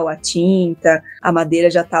material, a tinta, a madeira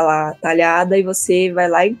já tá lá talhada e você vai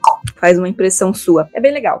lá e faz uma impressão sua. É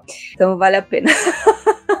bem legal, então vale a pena.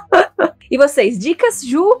 E vocês, dicas,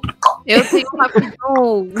 Ju? Eu tenho um rapidinho.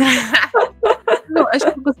 Não, acho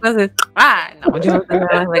que eu consigo fazer. Não, de novo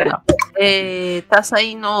é legal. Tá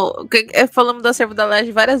saindo. Falamos do acervo da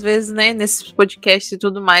Laje várias vezes, né? Nesses podcasts e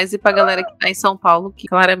tudo mais. E pra galera que tá em São Paulo, que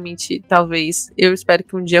claramente, talvez, eu espero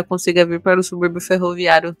que um dia consiga vir para o subúrbio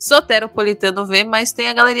ferroviário soteropolitano ver, mas tem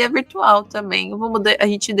a galeria virtual também. A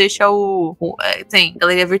gente deixa tem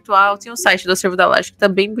galeria virtual, tem o site do acervo da Laje que tá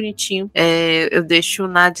bem bonitinho. Eu deixo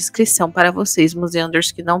na descrição para vocês,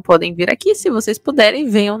 museanders que não podem vir aqui. Se vocês puderem,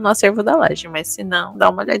 venham no acervo da Laje, mas se não, dá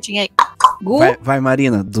uma olhadinha aí. Vai,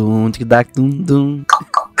 Marina. Dum.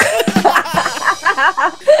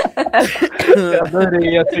 Eu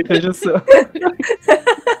adorei a sugestão.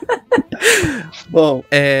 Bom,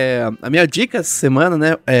 a minha dica essa semana,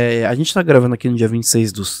 né, a gente tá gravando aqui no dia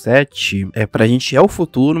 26/7, pra gente é o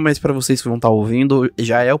futuro, mas pra vocês que vão estar ouvindo,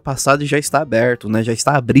 já é o passado e já está aberto, né, já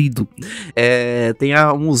está abrido. Tem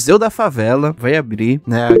o Museu da Favela, vai abrir,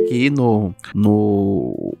 né, aqui no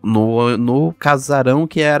casarão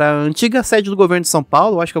que era a antiga sede do governo de São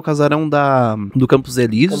Paulo, acho que é o casarão do Campos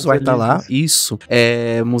Elíseos, vai estar lá, isso,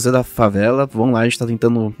 Museu da Favela, vão lá, a gente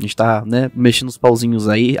tá, né, mexendo os pauzinhos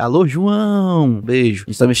aí. Alô, João, beijo.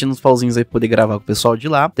 A gente tá mexendo nos pauzinhos aí pra poder gravar com o pessoal de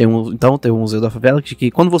lá. Tem o Museu da Favela,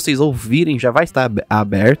 que quando vocês ouvirem já vai estar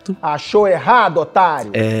aberto. Achou errado,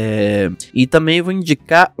 otário? E também vou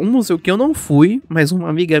indicar um museu que eu não fui, mas uma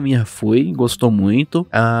amiga minha foi, gostou muito.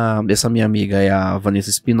 Essa minha amiga é a Vanessa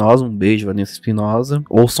Espinosa, um beijo, Vanessa Espinosa.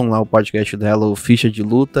 Ouçam lá o podcast dela, o Ficha de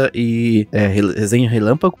Luta e Resenha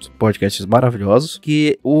Relâmpago, podcasts maravilhosos.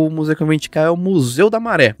 Que o museu que eu vou indicar é o Museu da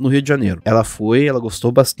Maré, no Rio de Janeiro. Ela foi, ela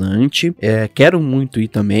gostou bastante, quero muito ir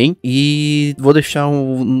também, e vou deixar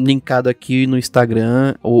linkado aqui no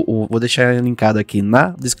Instagram, vou deixar linkado aqui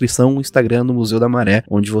na descrição o Instagram do Museu da Maré,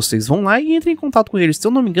 onde vocês vão lá e entrem em contato com eles. Se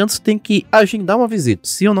eu não me engano, você tem que agendar uma visita,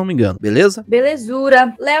 se eu não me engano, beleza?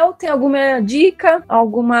 Belezura. Léo, tem alguma dica,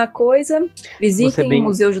 alguma coisa? Visitem o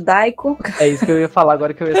Museu Judaico. É isso que eu ia falar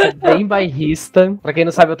agora, que eu ia ser bem bairrista. Pra quem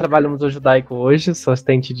não sabe, eu trabalho no Museu Judaico hoje, sou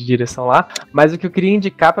assistente de direção lá, mas o que eu queria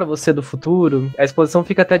indicar pra você do futuro, a exposição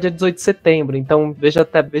fica até dia 18 de setembro, então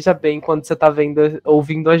veja bem quando você tá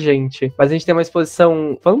ouvindo a gente. Mas a gente tem uma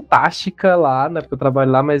exposição fantástica lá, né, porque eu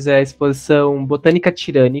trabalho lá, mas é a exposição Botânica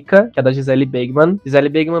Tirânica, que é da Gisele Begman. Gisele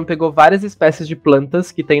Begman pegou várias espécies de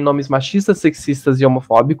plantas que têm nomes machistas, sexistas e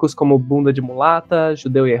homofóbicos, como bunda de mulata,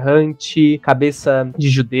 judeu errante, cabeça de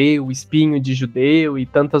judeu, espinho de judeu e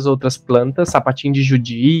tantas outras plantas, sapatinho de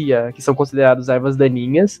judia, que são consideradas ervas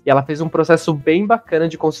daninhas. E ela fez um processo bem bacana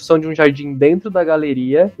de construção de um jardim dentro da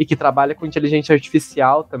galeria e que trabalha com inteligência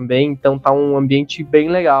artificial também, então tá um ambiente bem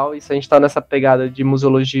legal. E se a gente tá nessa pegada de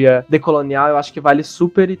museologia decolonial, eu acho que vale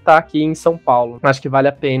super estar aqui em São Paulo. Acho que vale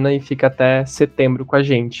a pena e fica até setembro com a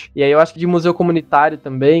gente. E aí eu acho que de museu comunitário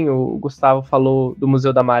também, o Gustavo falou do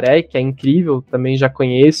Museu da Maré, que é incrível, também já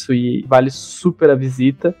conheço e vale super a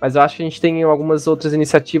visita. Mas eu acho que a gente tem algumas outras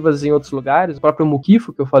iniciativas em outros lugares, o próprio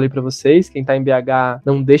Muquifo, que eu falei pra vocês, quem tá em BH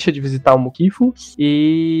não deixa de visitar o Muquifo,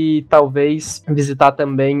 e talvez visitar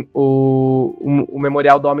também o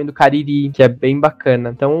Memorial do Homem do Cariri, que é bem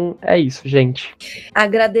bacana. Então é isso, gente.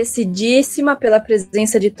 Agradecidíssima pela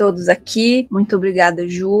presença de todos aqui. Muito obrigada,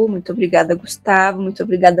 Ju. Muito obrigada, Gustavo. Muito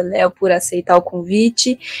obrigada, Léo, por aceitar o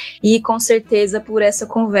convite e com certeza por essa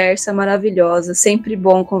conversa maravilhosa. Sempre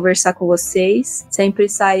bom conversar com vocês. Sempre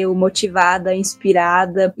saio motivada,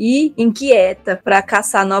 inspirada e inquieta para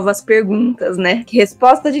caçar novas perguntas, né? Que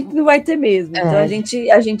resposta a gente não vai ter mesmo. Então a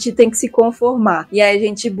gente tem que se conformar. E aí a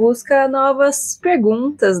gente busca novas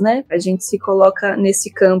perguntas, né? A gente se coloca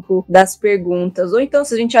nesse campo das perguntas. Ou então,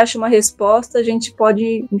 se a gente acha uma resposta, a gente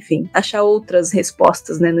pode, enfim, achar outras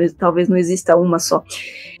respostas, né? Talvez não exista uma só.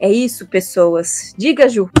 É isso, pessoas. Diga,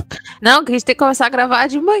 Ju. Não, que a gente tem que começar a gravar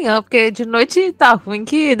de manhã, porque de noite tá ruim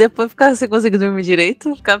que depois ficar sem conseguir dormir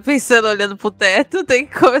direito, ficar pensando, olhando pro teto, tem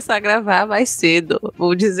que começar a gravar mais cedo.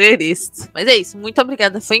 Vou dizer isso. Mas é isso, muito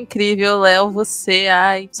obrigada, foi incrível, Léo, você,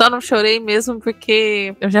 ai. Só não chorei mesmo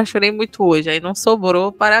porque eu já chorei muito hoje, aí não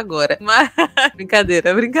sobrou para agora. Mas,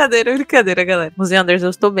 brincadeira, galera. Museanders, eu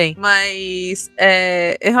estou bem. Mas,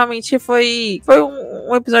 realmente foi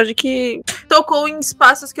um episódio que tocou em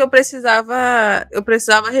espaços que eu precisava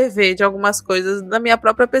rever de algumas coisas da minha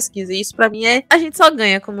própria pesquisa. E isso pra mim a gente só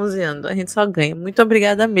ganha com o Museando. A gente só ganha. Muito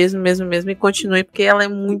obrigada mesmo. E continue, porque ela é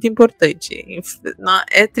muito importante.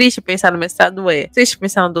 É triste pensar no mestrado? É. Triste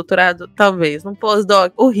pensar no doutorado? Talvez. No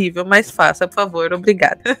pós-doc? Horrível, mas faça, por favor.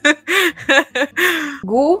 Obrigada.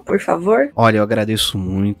 Gu, por favor. Olha, eu agradeço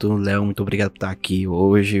muito, Léo, muito obrigado por estar aqui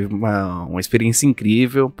hoje. Uma experiência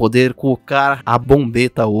incrível. Poder colocar a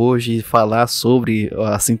bombeta hoje e falar sobre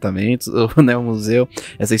assentamentos, né, o museu,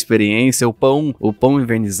 essa experiência, o pão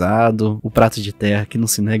invernizado, o prato de terra que não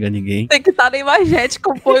se nega a ninguém. Tem que estar na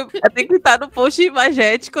imagética, tem que estar no post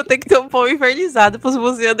imagético, tem que ter um pão invernizado para os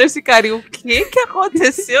museanders ficarem. O que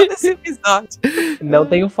aconteceu nesse episódio? Não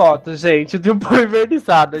tenho foto, gente, de um pão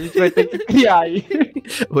invernizado. A gente vai ter que criar aí.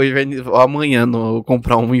 Amanhã vou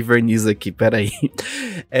comprar um inverniz aqui, peraí.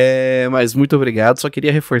 Mas muito obrigado. Só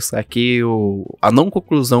queria reforçar aqui a não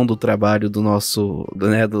conclusão do trabalho do nosso,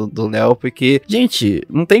 né, do Léo, porque, gente,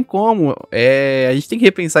 não tem como. A gente tem que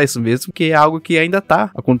repensar isso mesmo, porque é algo que ainda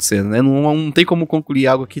tá acontecendo, né? Não tem como concluir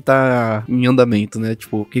algo que tá em andamento, né?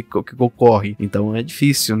 Tipo, que ocorre. Então é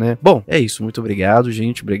difícil, né? Bom, é isso. Muito obrigado,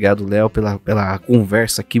 gente. Obrigado, Léo, pela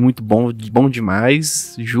conversa aqui. Muito bom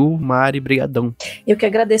demais. Ju, Mari, brigadão. Eu que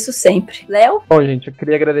agradeço sempre. Léo? Bom, gente, eu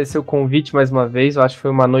queria agradecer o convite mais uma vez. Eu acho que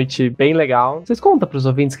foi uma noite bem legal. Vocês contam pros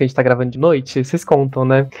ouvintes que a gente tá gravando de noite? Vocês contam,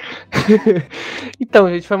 né? Então,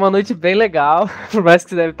 gente, foi uma noite bem legal. Por mais que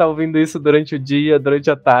você deve estar ouvindo isso durante o dia, durante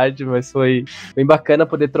a tarde, mas foi bem bacana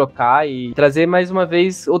poder trocar e trazer mais uma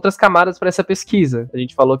vez outras camadas para essa pesquisa. A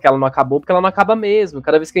gente falou que ela não acabou porque ela não acaba mesmo.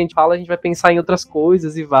 Cada vez que a gente fala, a gente vai pensar em outras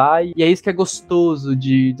coisas e vai. E é isso que é gostoso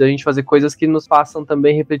de a gente fazer coisas que nos façam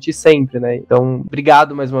também refletir sempre, né? Então,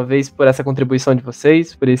 obrigado mais uma vez por essa contribuição de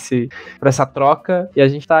vocês, por essa troca. E a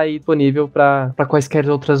gente tá aí disponível para quaisquer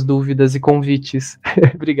outras dúvidas e convites.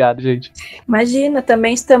 Obrigado, gente. Imagina,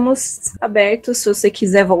 também estamos abertos se você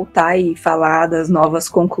quiser voltar e falar das novas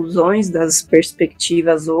conclusões, das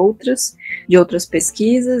perspectivas de outras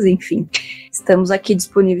pesquisas, enfim. Estamos aqui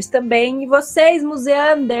disponíveis também. E vocês,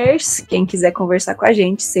 Museanders, quem quiser conversar com a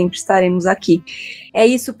gente, sempre estaremos aqui. É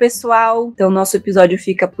isso, pessoal. Então, nosso episódio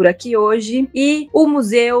fica por aqui hoje. E o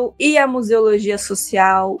Museu e a Museologia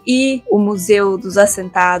Social e o Museu dos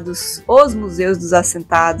Assentados, os Museus dos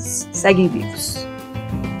Assentados, seguem vivos.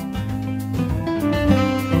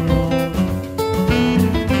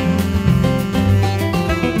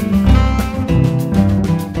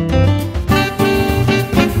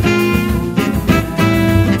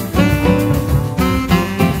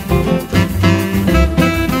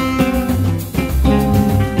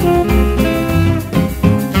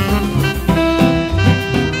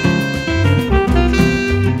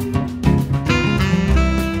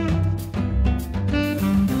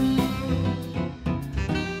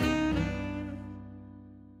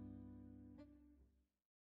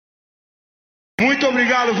 Muito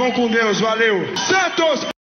obrigado, vão com Deus, valeu. Santos!